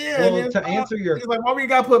 Yeah, well, to answer your, it's like why we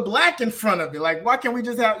gotta put black in front of it? Like why can't we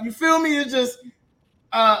just have? You feel me? It's just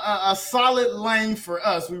a solid lane for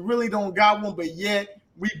us. We really don't got one, but yet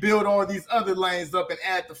we build all these other lanes up and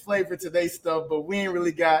add the flavor to their stuff, but we ain't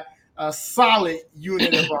really got a solid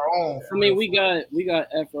unit of our own. I mean, we got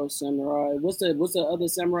Afro Samurai. What's the other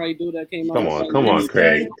samurai dude that came out? Come on,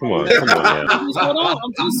 Craig. Come on now. I'm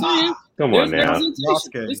just saying. Come on now.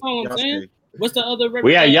 That's all I'm saying. What's the other?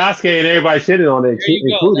 We had Yasuke and everybody shitting on it,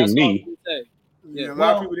 including me. Yeah, a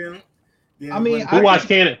lot of people didn't. I mean, who watched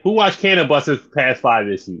Cannon Busters past 5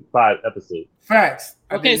 episodes? Facts.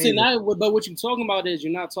 Okay, so now, but what you're talking about is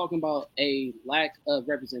you're not talking about a lack of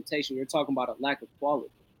representation. You're talking about a lack of quality.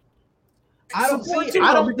 I don't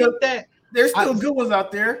think that there's still good ones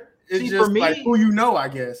out there. It's just for me, like who I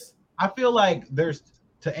guess. I feel like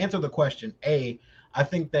to answer the question, I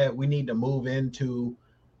think that we need to move into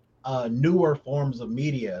newer forms of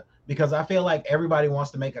media. Because I feel like everybody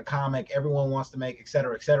wants to make a comic, everyone wants to make et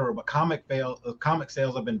cetera, but comic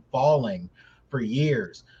sales have been falling for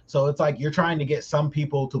years. So it's like you're trying to get some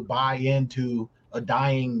people to buy into a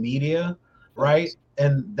dying media, right?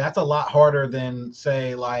 And that's a lot harder than,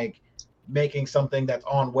 say, like making something that's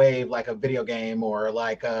on wave, like a video game, or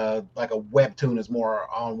like a webtoon is more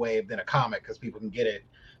on wave than a comic because people can get it.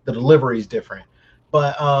 The delivery is different.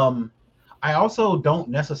 But I also don't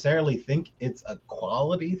necessarily think it's a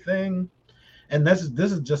quality thing. And this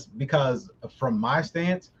is just because from my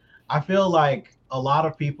stance, I feel like a lot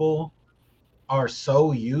of people are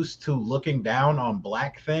so used to looking down on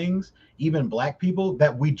black things, even black people,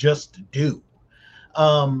 that we just do.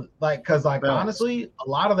 Because honestly, a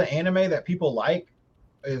lot of the anime that people like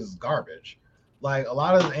is garbage. Like a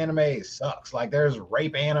lot of the anime sucks. Like there's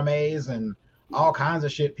rape animes and all kinds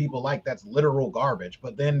of shit people like that's literal garbage.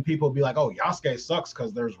 But then people be like, "Oh, Yasuke sucks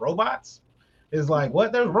because there's robots." It's like,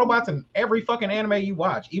 what? There's robots in every fucking anime you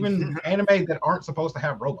watch, even anime that aren't supposed to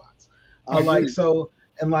have robots. I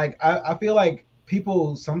feel like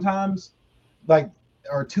people sometimes like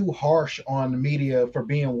are too harsh on the media for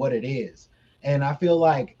being what it is. And I feel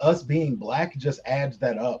like us being black just adds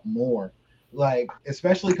that up more. Like,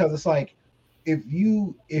 especially because it's like, if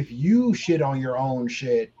you shit on your own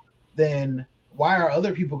shit, then why are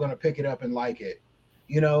other people going to pick it up and like it?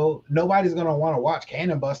 You know, nobody's going to want to watch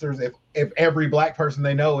Cannon Busters if every black person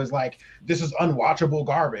they know is like, this is unwatchable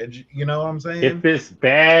garbage. You know what I'm saying? If it's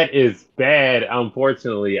bad, it's bad.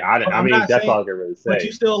 Unfortunately, I mean, that's all I can really say. But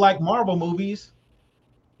you still like Marvel movies.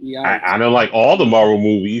 Yeah, I don't like all the Marvel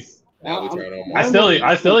movies. I still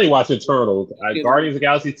ain't watching Turtles. Guardians of the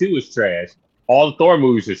Galaxy 2 is trash. All the Thor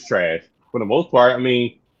movies is trash. For the most part, I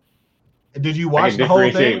mean. Did you watch the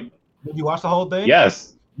whole thing? Did you watch the whole thing?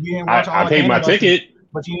 Yes. You didn't watch I paid my ticket.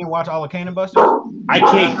 But you didn't watch all the Cannon Busters? I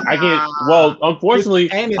can't. Well, unfortunately,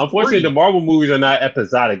 the Marvel movies are not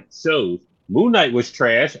episodic shows. Moon Knight was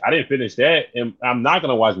trash. I didn't finish that, and I'm not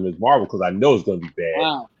gonna watch Ms. Marvel because I know it's gonna be bad.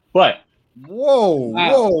 Wow. But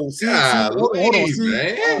whoa, see, hold on, see,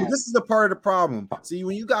 man. this is the part of the problem. See,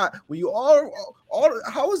 when you all,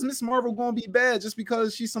 how is Miss Marvel gonna be bad just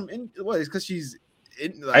because she's because she's.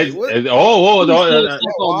 I see what you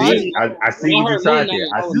tried there.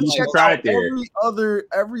 I see what you tried there.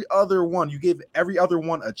 Every other one, you gave every other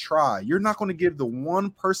one a try. You're not going to give the one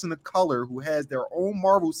person of color who has their own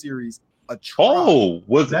Marvel series a try. Oh,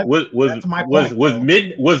 was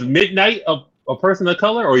Midnight a person of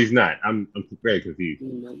color, or he's not? I'm very confused.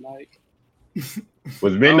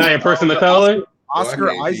 Was Midnight a person of color? Oscar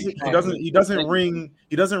Isaac. He doesn't ring.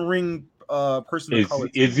 Person of color.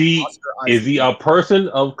 Is he a person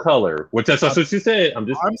of color? Which that's what she said.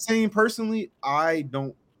 I'm saying personally, I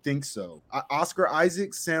don't think so. Oscar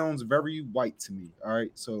Isaac sounds very white to me. All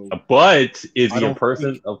right, so but is he a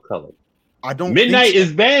person of color? I don't. Midnight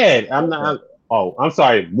is bad. I'm not. Oh, I'm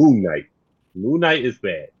sorry. Moon Knight. Moon Knight is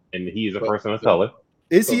bad, and he is a person of color.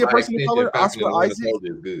 Is he a person of color? Oscar Isaac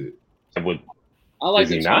is good. I like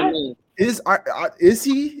is he not? Is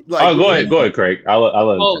he? Like, go ahead, Craig. I'll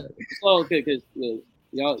okay, because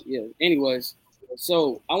y'all, yeah. Anyways,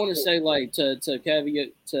 so I want to say, like, to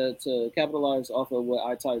caveat to capitalize off of what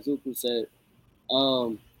Itai Zuku said.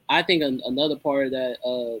 I think another part of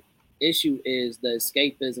that issue is the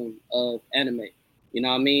escapism of anime. You know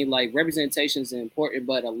what I mean? Like, representation is important,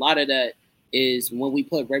 but a lot of that is when we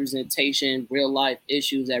put representation, real life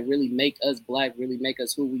issues that really make us black, really make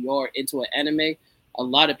us who we are into an anime. A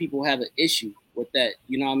lot of people have an issue with that.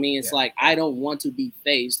 You know what I mean? It's like, I don't want to be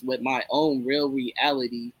faced with my own real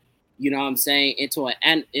reality, you know what I'm saying,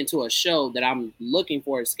 into a show that I'm looking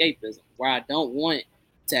for escapism, where I don't want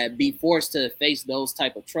to be forced to face those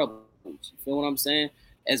type of troubles. You feel what I'm saying?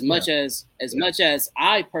 As much as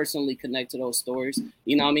I personally connect to those stories,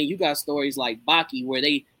 you know what I mean? You got stories like Baki where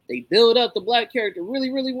they build up the black character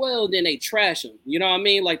really, really well, and then they trash them. You know what I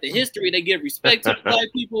mean? Like the history, they give respect to the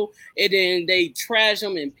black people, and then they trash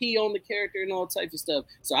them and pee on the character and all types of stuff.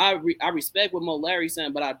 So I respect what Mo Larry's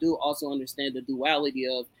saying, but I do also understand the duality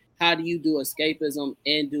of how do you do escapism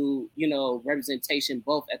and do, you know, representation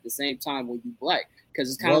both at the same time when you black? Because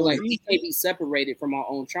it's kind of like we can't be separated from our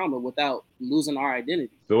own trauma without losing our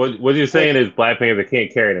identity. So what you're saying is Black Panther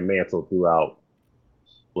can't carry the mantle throughout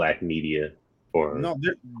black media? Or no,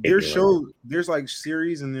 there's like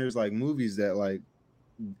series and there's like movies that like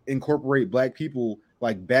incorporate black people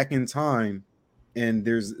like back in time, and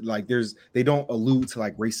they don't allude to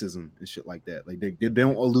like racism and shit like that. Like they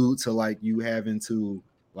don't allude to like you having to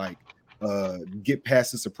like get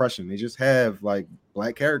past the suppression. They just have like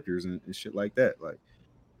black characters and shit like that. Like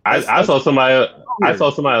I saw somebody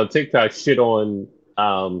on TikTok shit on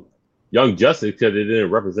Young Justice because it didn't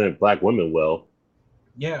represent black women well.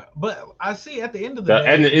 Yeah, but I see at the end of the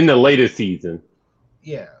day, and in the latest season.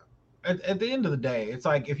 Yeah, at the end of the day, it's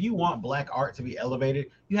like if you want black art to be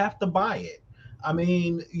elevated, you have to buy it. I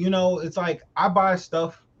mean, you know, it's like I buy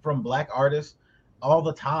stuff from black artists all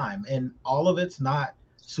the time, and all of it's not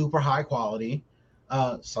super high quality.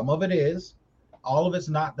 Some of it is. All of it's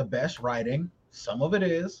not the best writing. Some of it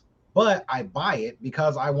is, but I buy it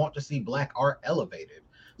because I want to see black art elevated.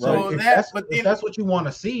 So if that's what you want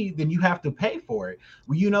to see, then you have to pay for it.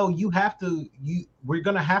 Well, you know, we're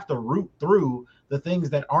gonna have to root through the things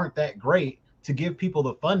that aren't that great to give people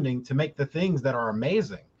the funding to make the things that are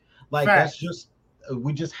amazing. Like Facts. that's just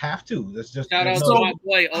we just have to. That's just Shout out there's to no- my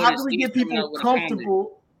boy Otis. How do we He's get coming people out with a comic.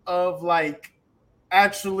 comfortable of like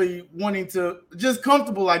actually wanting to just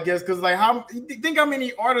comfortable, I guess, because like how think how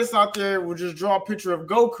many artists out there will just draw a picture of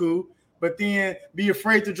Goku, but then be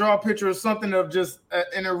afraid to draw a picture of something of just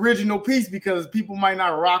an original piece because people might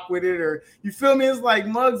not rock with it, or you feel me? It's like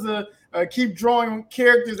mugs keep drawing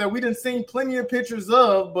characters that we done seen plenty of pictures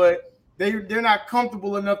of, but they're not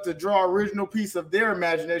comfortable enough to draw original piece of their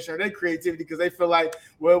imagination or their creativity because they feel like,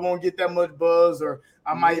 well, it won't get that much buzz or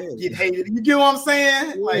I might get hated. You get what I'm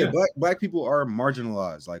saying? Yeah, Like black people are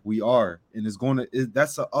marginalized, like we are, and it's going to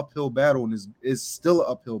that's an uphill battle, and it's still an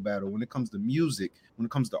uphill battle when it comes to music, when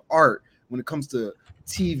it comes to art, when it comes to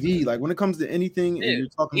TV, like when it comes to anything, and you're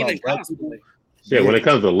talking about black people. Yeah, when it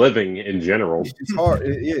comes to living in general, it's hard.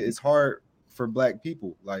 It's hard for black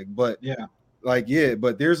people, but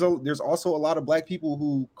there's also a lot of black people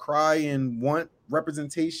who cry and want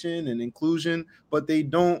representation and inclusion, but they've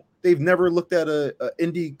never looked at a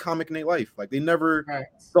indie comic in their life. Like they never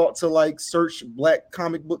thought to like search black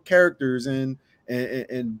comic book characters and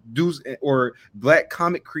do or black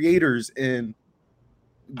comic creators and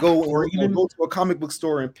go to a comic book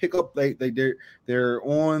store and pick up they're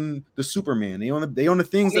on the Superman. They on the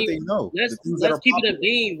things that they know. Let's keep it a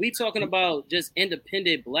beam. We talking about just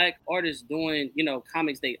independent black artists doing,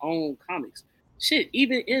 comics. They own comics. Shit,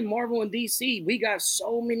 even in Marvel and DC, we got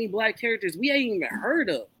so many black characters we ain't even heard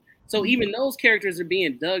of. So even those characters are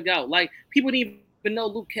being dug out. Like people didn't even know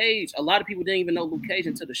Luke Cage. A lot of people didn't even know Luke Cage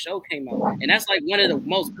until the show came out. And that's like one of the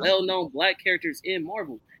most well-known black characters in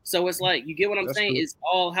Marvel. So it's like, you get what I'm saying? True. It's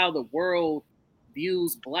all how the world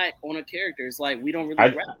views black on a character. It's like we don't really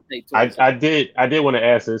gravitate towards it. I did want to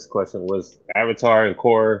ask this question. Was Avatar and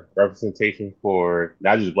Korra representation for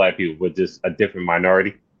not just black people, but just a different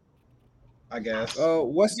minority? I guess.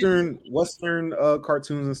 Western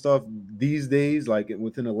cartoons and stuff these days, like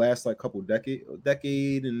within the last like couple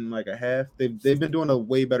decade and like a half, they've been doing a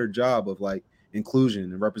way better job of like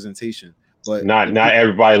inclusion and representation. But not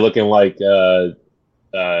everybody looking like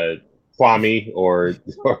Kwame or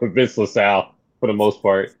Vince LaSalle for the most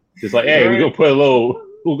part. Just like, hey, we're gonna put a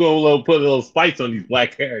little spice on these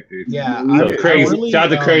black characters. Yeah, shout out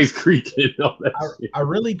to Crazy Creek and all that shit. I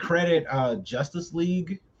really credit Justice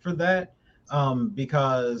League for that.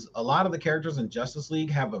 Because a lot of the characters in Justice League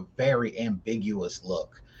have a very ambiguous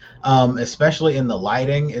look, especially in the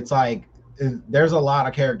lighting. It's like there's a lot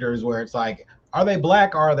of characters where it's like, are they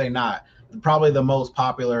black or are they not? Probably the most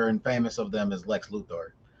popular and famous of them is Lex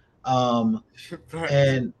Luthor.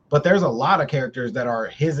 But there's a lot of characters that are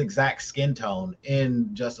his exact skin tone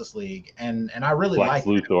in Justice League, and I really like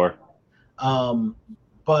Luthor.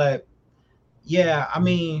 But yeah, I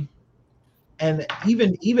mean. And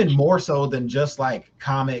even more so than just like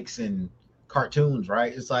comics and cartoons,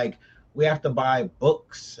 right? It's like we have to buy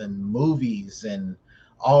books and movies and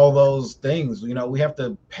all those things. We have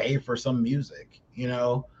to pay for some music,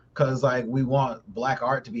 because like we want black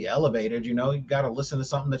art to be elevated. You got to listen to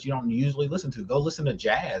something that you don't usually listen to. Go listen to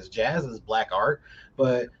jazz. Jazz is black art,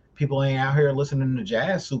 but people ain't out here listening to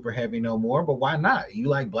jazz super heavy no more. But why not? You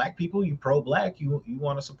like black people, you pro-black, you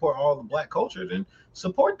want to support all the black culture, then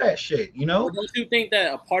support that shit, Don't you think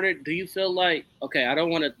that a part of, do you feel like, okay, I don't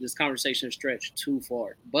want this conversation to stretch too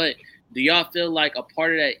far, but do y'all feel like a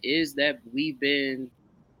part of that is that we've been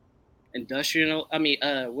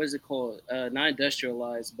what is it called? Not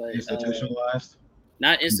industrialized, but institutionalized.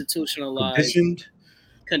 Not institutionalized.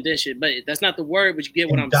 Conditioned, but that's not the word, but you get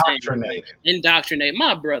what I'm saying. Indoctrinate,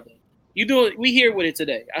 my brother. You do it. We here with it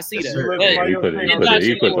today. I see that.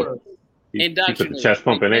 He put the chest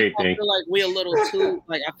pump and everything. I feel like we a little too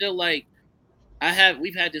like. I feel like I've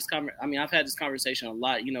had this conversation a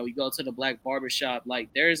lot. You go to the black barbershop, like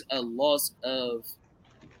there's a loss of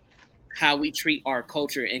how we treat our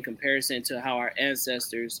culture in comparison to how our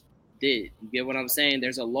ancestors did. You get what I'm saying?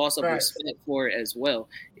 There's a loss of respect for it as well.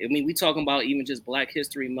 I mean, we talking about even just Black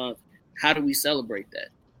History Month. How do we celebrate that?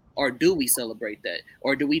 Or do we celebrate that?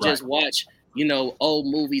 Or do we just watch, old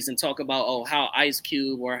movies and talk about, how Ice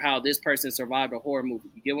Cube or how this person survived a horror movie?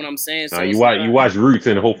 You get what I'm saying? So you watch Roots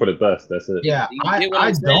and hope for the best. That's it. Yeah, I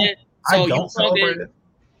don't celebrate it.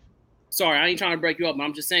 Sorry, I ain't trying to break you up, but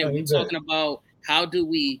I'm just saying we're talking about how do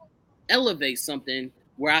we elevate something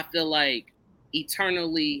where I feel like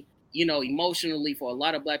eternally, emotionally for a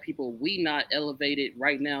lot of black people, we not elevated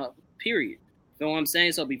right now, period. You know what I'm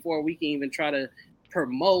saying? So before we can even try to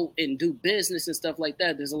promote and do business and stuff like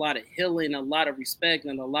that, there's a lot of healing, a lot of respect,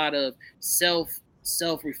 and a lot of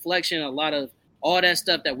self-reflection, a lot of all that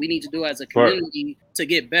stuff that we need to do as a community to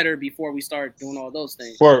get better before we start doing all those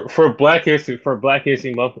things. For Black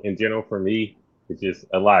History Month in general, for me, it's just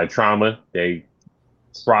a lot of trauma. They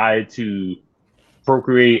try to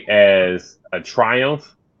procreate as a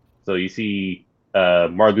triumph. So you see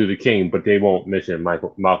Martin Luther King, but they won't mention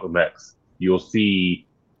Malcolm X. You'll see,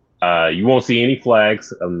 you won't see any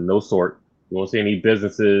flags of no sort. You won't see any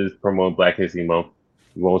businesses promoting Black History Month.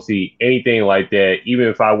 You won't see anything like that. Even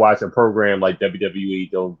if I watch a program like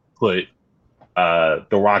WWE, they'll put The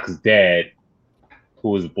Rock's dad,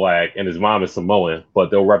 who is Black, and his mom is Samoan,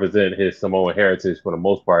 but they'll represent his Samoan heritage for the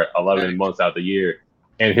most part 11 months out the year.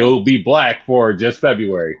 And he'll be Black for just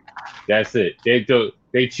February. That's it.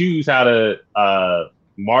 They choose how to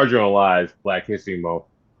marginalize Black History Month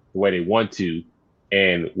the way they want to.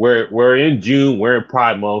 And we're in June, we're in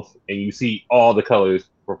Pride Month, and you see all the colors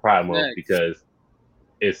for Pride Month because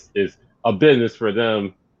it's a business for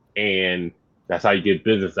them, and that's how you get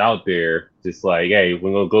business out there. Just like, hey,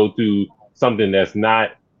 we're gonna go through something that's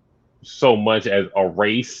not so much as a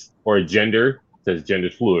race or a gender, because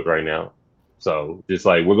gender's fluid right now. So just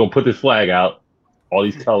like, we're gonna put this flag out, all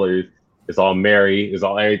these colors, it's all merry, it's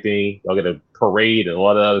all everything. Y'all get a parade and a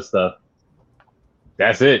lot of other stuff.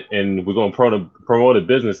 That's it, and we're gonna promote a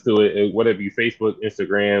business to it, whether it be Facebook,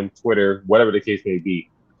 Instagram, Twitter, whatever the case may be.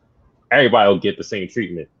 Everybody will get the same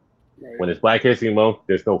treatment. Right. When it's Black History Month,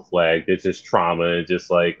 there's no flag. There's just trauma and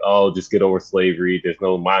just like, oh, just get over slavery. There's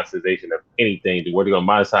no monetization of anything. What are you going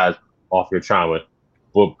to monetize off your trauma?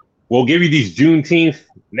 But we'll give you these Juneteenth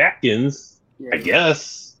napkins, I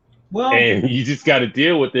guess. Well, and you just got to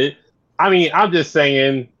deal with it. I mean, I'm just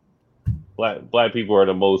saying black people are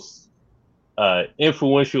the most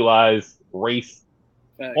influentialized race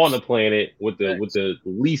on the planet with the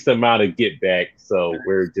least amount of get back. So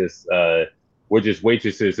we're just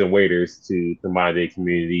waitresses and waiters to the modern day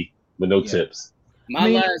community with no tips.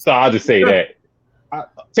 So I'll just say that.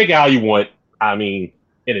 Take it how you want. I mean,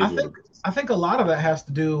 I think a lot of that has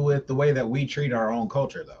to do with the way that we treat our own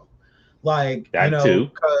culture, though. Like, that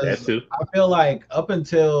because too. I feel like up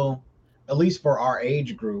until, at least for our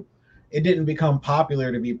age group, it didn't become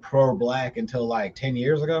popular to be pro-Black until like 10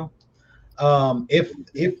 years ago. If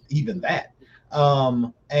even that.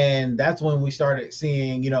 And that's when we started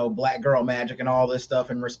seeing, Black girl magic and all this stuff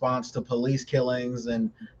in response to police killings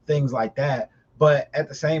and things like that. But at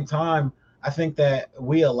the same time, I think that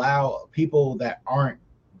we allow people that aren't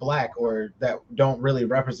Black or that don't really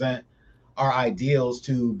represent our ideals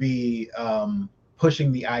to be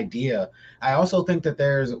pushing the idea. I also think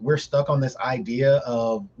that we're stuck on this idea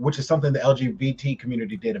of, which is something the LGBT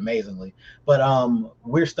community did amazingly, but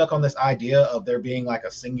we're stuck on this idea of there being like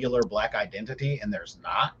a singular Black identity, and there's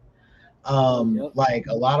not. Like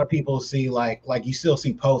a lot of people see like you still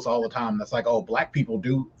see posts all the time that's like, oh, Black people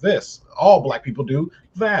do this, all Black people do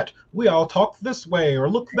that, we all talk this way or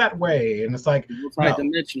look that way, and it's like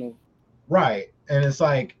multi-dimensional, right? And it's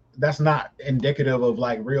like, that's not indicative of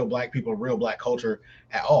like real Black people, real Black culture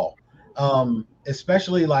at all.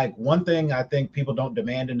 Especially like one thing I think people don't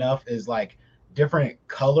demand enough is like different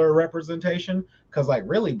color representation, because like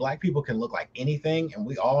really Black people can look like anything, and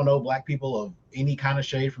we all know Black people of any kind of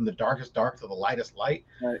shade from the darkest dark to the lightest light.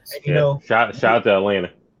 Right. And, shout out to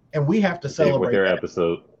Atlanta, and we have to celebrate with their that.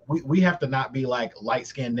 episode. We have to not be like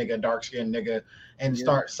light-skinned nigga, dark-skinned nigga, and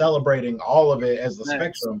start celebrating all of it as the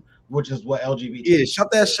spectrum, which is what LGBT. Yeah,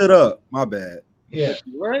 shut that shit up. My bad. Yeah.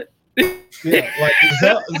 What? Yeah, like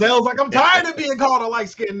Zell's like, I'm tired of being called a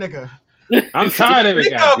light-skinned nigga. I'm tired of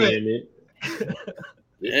it, goddamn it.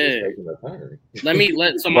 Yeah. My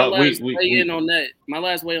last weigh in on that. My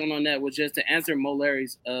last weigh in on that was just to answer Mo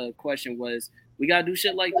Larry's question was, we gotta do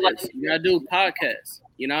shit like this. We gotta do podcasts.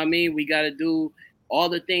 You know what I mean? We gotta do all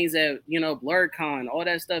the things that, BlerdCon, all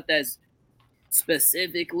that stuff that's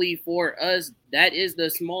specifically for us. That is the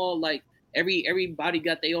small, like, everybody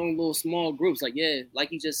got their own little small groups. Like, yeah,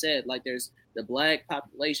 like you just said, like there's the Black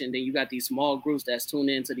population, then you got these small groups that's tuned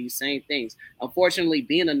into these same things. Unfortunately,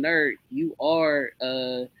 being a nerd, you are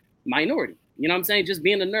a minority. You know what I'm saying? Just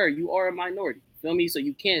being a nerd, you are a minority. Feel me? So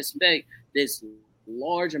you can't expect this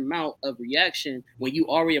large amount of reaction when you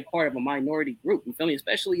already a part of a minority group. You feel me?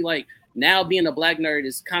 Especially like now being a Black nerd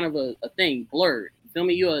is kind of a thing. Blerd. Feel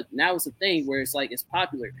me? Now it's a thing where it's like it's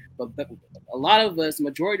popular, but a lot of us,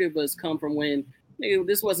 majority of us, come from when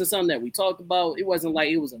this wasn't something that we talked about. It wasn't like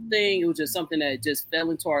it was a thing. It was just something that just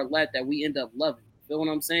fell into our lap that we end up loving. Feel what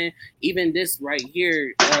I'm saying? Even this right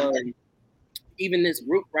here, even this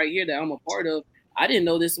group right here that I'm a part of, I didn't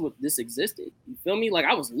know this existed. You feel me? Like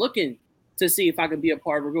I was looking to see if I could be a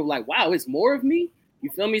part of a group. Like, wow, it's more of me. You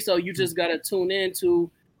feel me? So you just gotta tune in to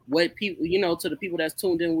what people, to the people that's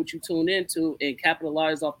tuned in, what you tuned into, and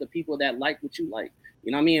capitalize off the people that like what you like.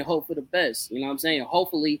 You know what I mean? Hope for the best. You know what I'm saying?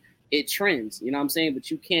 Hopefully it trends. You know what I'm saying?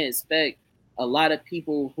 But you can't expect a lot of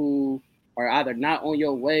people who are either not on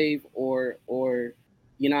your wave or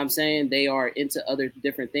you know what I'm saying, they are into other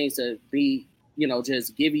different things to be,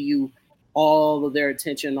 just giving you all of their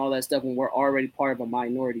attention and all that stuff when we're already part of a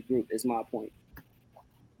minority group, is my point.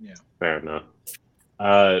 Yeah. Fair enough.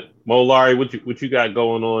 Lowery, what you got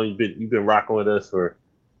going on? You've been rocking with us for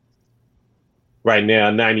right now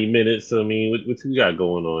 90 minutes. I mean, what you got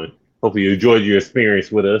going on? Hopefully you enjoyed your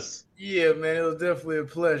experience with us. Yeah, man, it was definitely a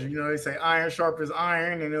pleasure. They say iron sharp as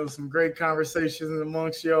iron, and there was some great conversations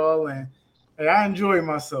amongst y'all. And hey, I enjoyed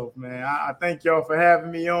myself, man. I thank y'all for having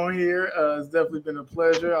me on here. It's definitely been a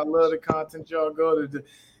pleasure. I love the content y'all go to.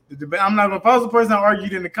 The debate. I'm not gonna. If I was the person that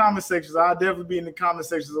argued in the comment sections, I'd definitely be in the comment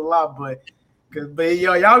sections a lot. But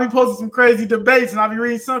y'all be posting some crazy debates, and I'll be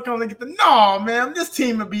reading some comments and get no, man, this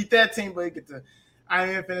team will beat that team, but I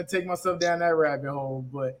ain't finna take myself down that rabbit hole.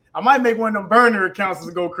 But I might make one of them burner accounts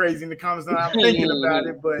to go crazy in the comments. And I'm thinking about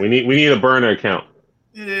it, but we need a burner account.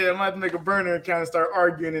 Yeah, I might have to make a burner account and start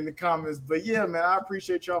arguing in the comments. But yeah, man, I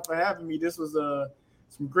appreciate y'all for having me. This was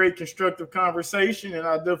some great constructive conversation, and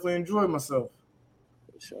I definitely enjoyed myself.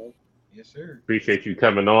 Sure. Yes, sir. Appreciate you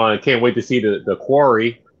coming on. I can't wait to see the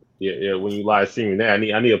quarry. Yeah, when you live streaming that. I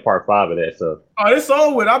need a part 5 of that. So it's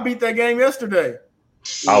all with. I beat that game yesterday.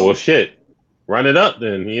 Oh well, shit. Run it up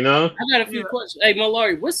then. I got a few questions. Hey,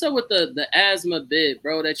 Lowery, what's up with the asthma bit,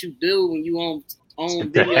 bro? That you do when you on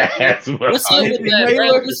video? What's up with that,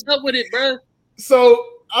 bro? What's up with it, bro? So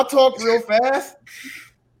I talk real fast,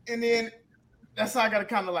 and then that's how I gotta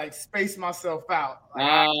kind of like space myself out.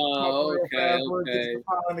 Like, okay.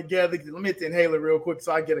 Together. Let me hit the inhaler real quick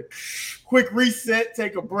so I get a quick reset,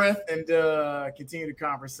 take a breath, and continue the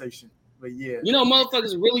conversation. But yeah,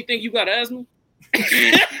 motherfuckers really think you got asthma.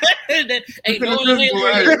 Hey, no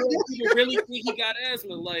inhaler. People really think he got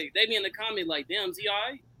asthma. Like they be in the comment, like, "Damn, is he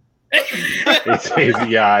alright?" Is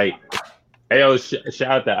he alright? Hey, yo, shout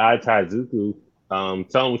out to Itai Zuku.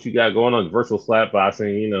 Tell him what you got going on virtual slap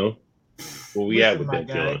boxing. Where we at with that,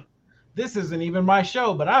 John? This isn't even my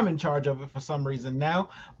show, but I'm in charge of it for some reason now.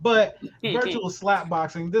 But virtual slap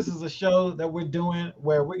boxing, this is a show that we're doing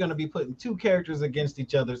where we're going to be putting 2 characters against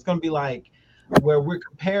each other. It's going to be like where we're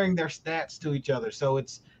comparing their stats to each other. So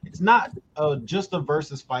it's not just a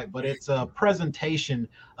versus fight, but it's a presentation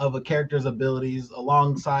of a character's abilities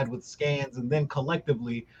alongside with scans, and then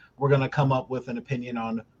collectively we're going to come up with an opinion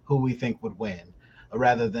on who we think would win.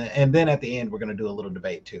 And then at the end, we're going to do a little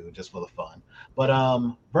debate too, just for the fun. But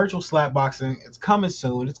virtual slap boxing, it's coming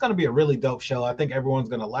soon. It's going to be a really dope show. I think everyone's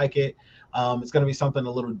going to like it. It's going to be something a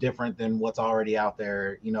little different than what's already out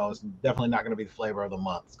there. It's definitely not going to be the flavor of the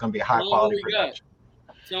month. It's going to be a high quality production.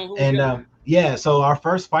 And so our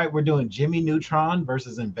first fight, we're doing Jimmy Neutron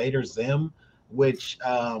versus Invader Zim, which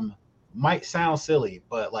might sound silly,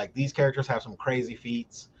 but like these characters have some crazy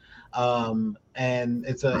feats. And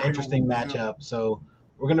it's an interesting matchup. So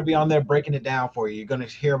we're going to be on there breaking it down for you. You're going to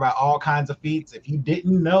hear about all kinds of feats. If you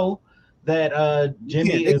didn't know that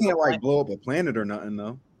Jimmy they can't like blow up a planet or nothing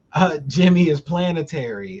though. Jimmy is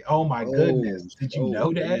planetary. Oh my goodness. Did you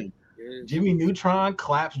know that? Man. Jimmy Neutron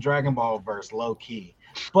claps Dragon Ball verse low key.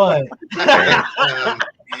 But you're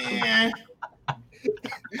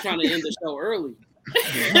trying to end the show early.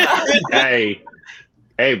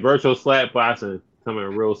 Hey, virtual slap boxing coming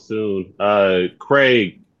real soon.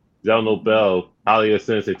 Craig, Zelno Bell, Alia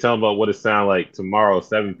Sensei, tell them about what it sounds like tomorrow,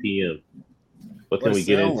 7 p.m. What can we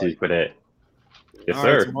get into for that? Yes, all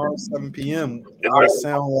sir. Right, tomorrow, 7 p.m. It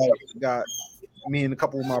sound like we got me and a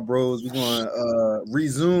couple of my bros. We're going to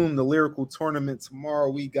resume the lyrical tournament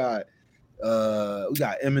tomorrow. We got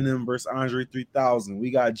Eminem versus Andre 3000.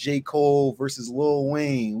 We got J. Cole versus Lil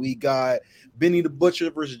Wayne. We got Benny the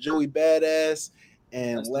Butcher versus Joey Badass.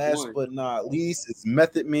 And last but not least, it's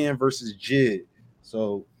Method Man versus Jid.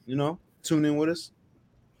 So, tune in with us.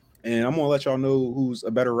 And I'm going to let y'all know who's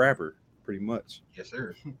a better rapper, pretty much. Yes,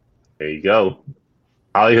 sir. There you go.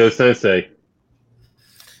 Hollywood Sensei.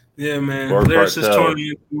 Yeah, man. Lyricist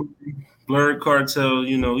tournament, Blerd Cartel.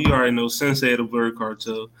 You already know Sensei of the Blerd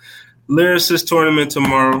Cartel. Lyricist tournament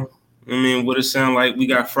tomorrow. What it sound like? We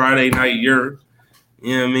got Friday night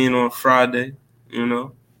on Friday,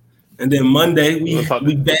 And then Monday we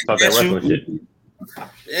back at you.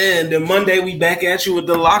 And then Monday we back at you with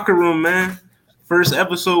the locker room, man. First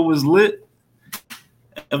episode was lit.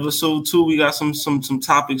 Episode 2, we got some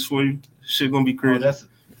topics for you. Shit gonna be crazy. That's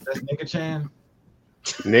Nigga Chan.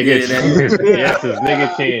 Nigga Chan. Yes, it's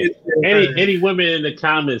Nigga Chan. Any women in the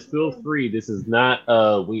comments, feel free. This is not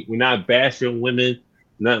we're not bashing women.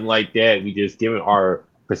 nothing like that. We just giving our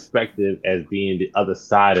perspective as being the other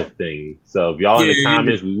side of things. So if y'all in the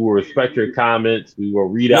comments, we will respect your comments. We will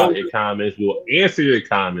read out your comments. We will answer your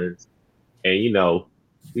comments. And, you know,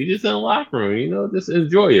 we just in the locker room, you know, just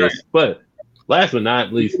enjoy us. But last but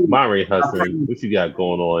not least, Monterey Hudson, what you got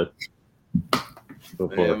going on?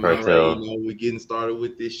 Man, Monterey, you know, we're getting started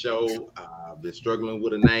with this show. I've been struggling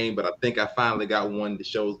with a name, but I think I finally got one. The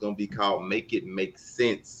show is going to be called Make It Make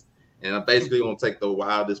Sense. And I'm basically going to take the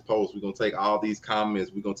wildest posts. We're going to take all these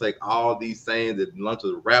comments. We're going to take all these sayings that lunch of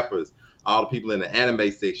the rappers, all the people in the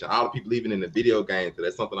anime section, all the people even in the video games. So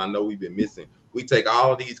that's something I know we've been missing. We take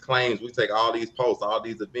all these claims, we take all these posts, all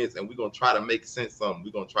these events, and we're going to try to make sense of them.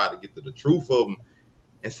 We're going to try to get to the truth of them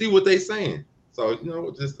and see what they're saying. So, you know,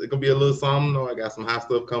 just it's going to be a little something. You know, I got some hot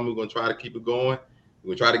stuff coming. We're going to try to keep it going.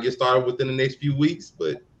 We're going to try to get started within the next few weeks.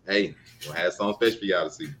 But, hey, we'll have something special for y'all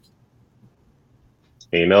to see.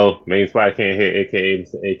 You know, main spot can't hit,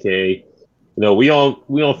 aka. You know, we on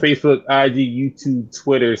Facebook, IG, YouTube,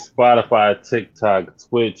 Twitter, Spotify, TikTok,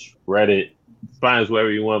 Twitch, Reddit. Find us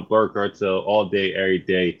wherever you want. Blerd Cartel all day, every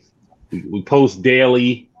day. We post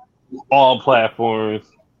daily, all platforms.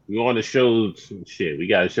 We on the show. Shit, we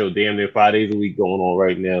got a show damn near 5 days a week going on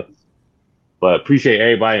right now. But appreciate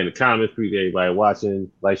everybody in the comments. Appreciate everybody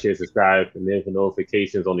watching. Like, share, subscribe, and then for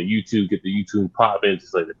notifications on the YouTube. Get the YouTube popping,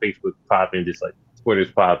 just like the Facebook popping, just like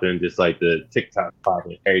Twitter's popping, just like the TikTok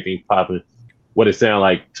popping, everything popping. What it sound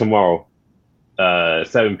like tomorrow,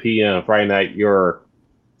 7 p.m. Friday night, your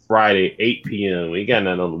Friday, 8 p.m. We ain't got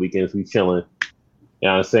nothing on the weekends. We chilling. You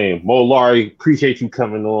know what I'm saying? Mo Lowery, appreciate you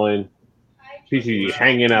coming on. Appreciate you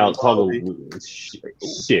hanging out, talking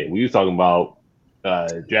shit. We was talking about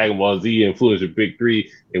Dragon Ball Z influence of Big Three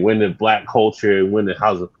and when the black culture and when the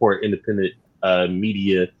how to support independent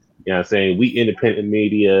media. You know what I'm saying? We independent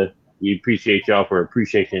media. We appreciate y'all for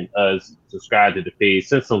appreciating us. Subscribe to the page.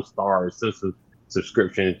 Send some stars. Send some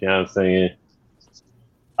subscriptions. You know what I'm saying?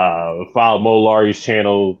 Follow Mo Lowery's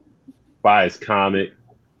channel. Buy his comic.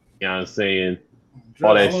 You know what I'm saying?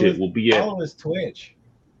 All that shit will be at. Follow his Twitch.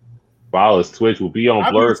 Follow his Twitch. We'll be on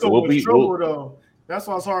Blerd. Though. That's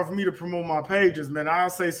why it's hard for me to promote my pages, man. I'll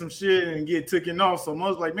say some shit and get taken off. So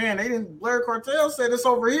much like, man, they didn't. Blerd Cartel said it's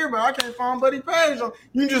over here, but I can't find Buddy page.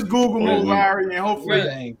 You can just Google Mo Lowery and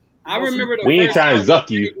hopefully. I remember we ain't trying to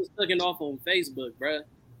zuck you. Was taken off on Facebook, bro.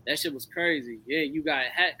 That shit was crazy. Yeah, you got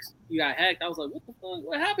hacked. I was like, what the fuck?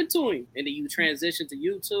 What happened to him? And then you transitioned to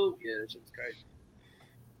YouTube. Yeah, that shit was crazy.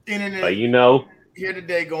 Internet. But you know, here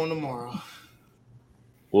today, going tomorrow.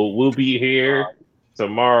 We'll be here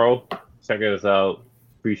tomorrow. Check us out.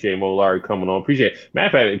 Appreciate Mo Lowery coming on. Matter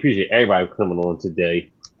of fact, appreciate everybody coming on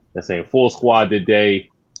today. I'm saying full squad today.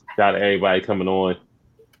 Shout out to everybody coming on.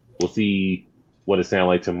 We'll see what it sound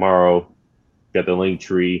like tomorrow. Got the link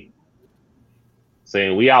tree.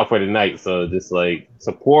 Saying we out for the night. So just like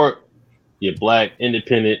support your black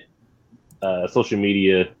independent social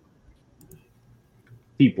media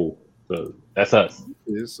people. So that's us.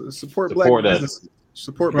 Support black businesses.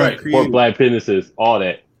 Support black creators. Support black businesses, all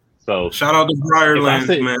that. So shout out to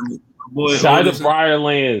Briarland, man. Boy, shout out to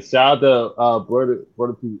Briarland. Shout out to Blerd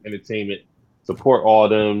Entertainment. Support all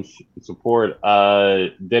them. Support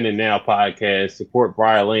Then and Now podcast. Support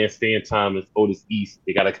Briarland, Stan Thomas, Otis East.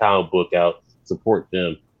 They got a comic book out. Support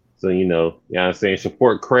them. So you know what I'm saying.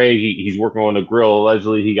 Support Craig. He's working on the grill.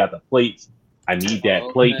 Allegedly, he got the plates. I need that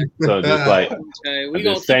plate. So just like we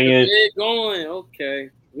gonna keep it going. Okay.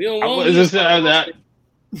 We don't want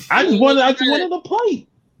I just wanted the plate.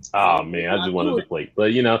 Oh man, I just wanted the plate.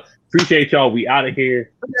 But you know, appreciate y'all. We out of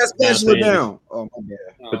here. Put that spatula down. Oh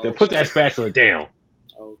my God. Put that spatula down.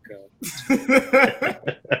 Okay.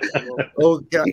 Oh God.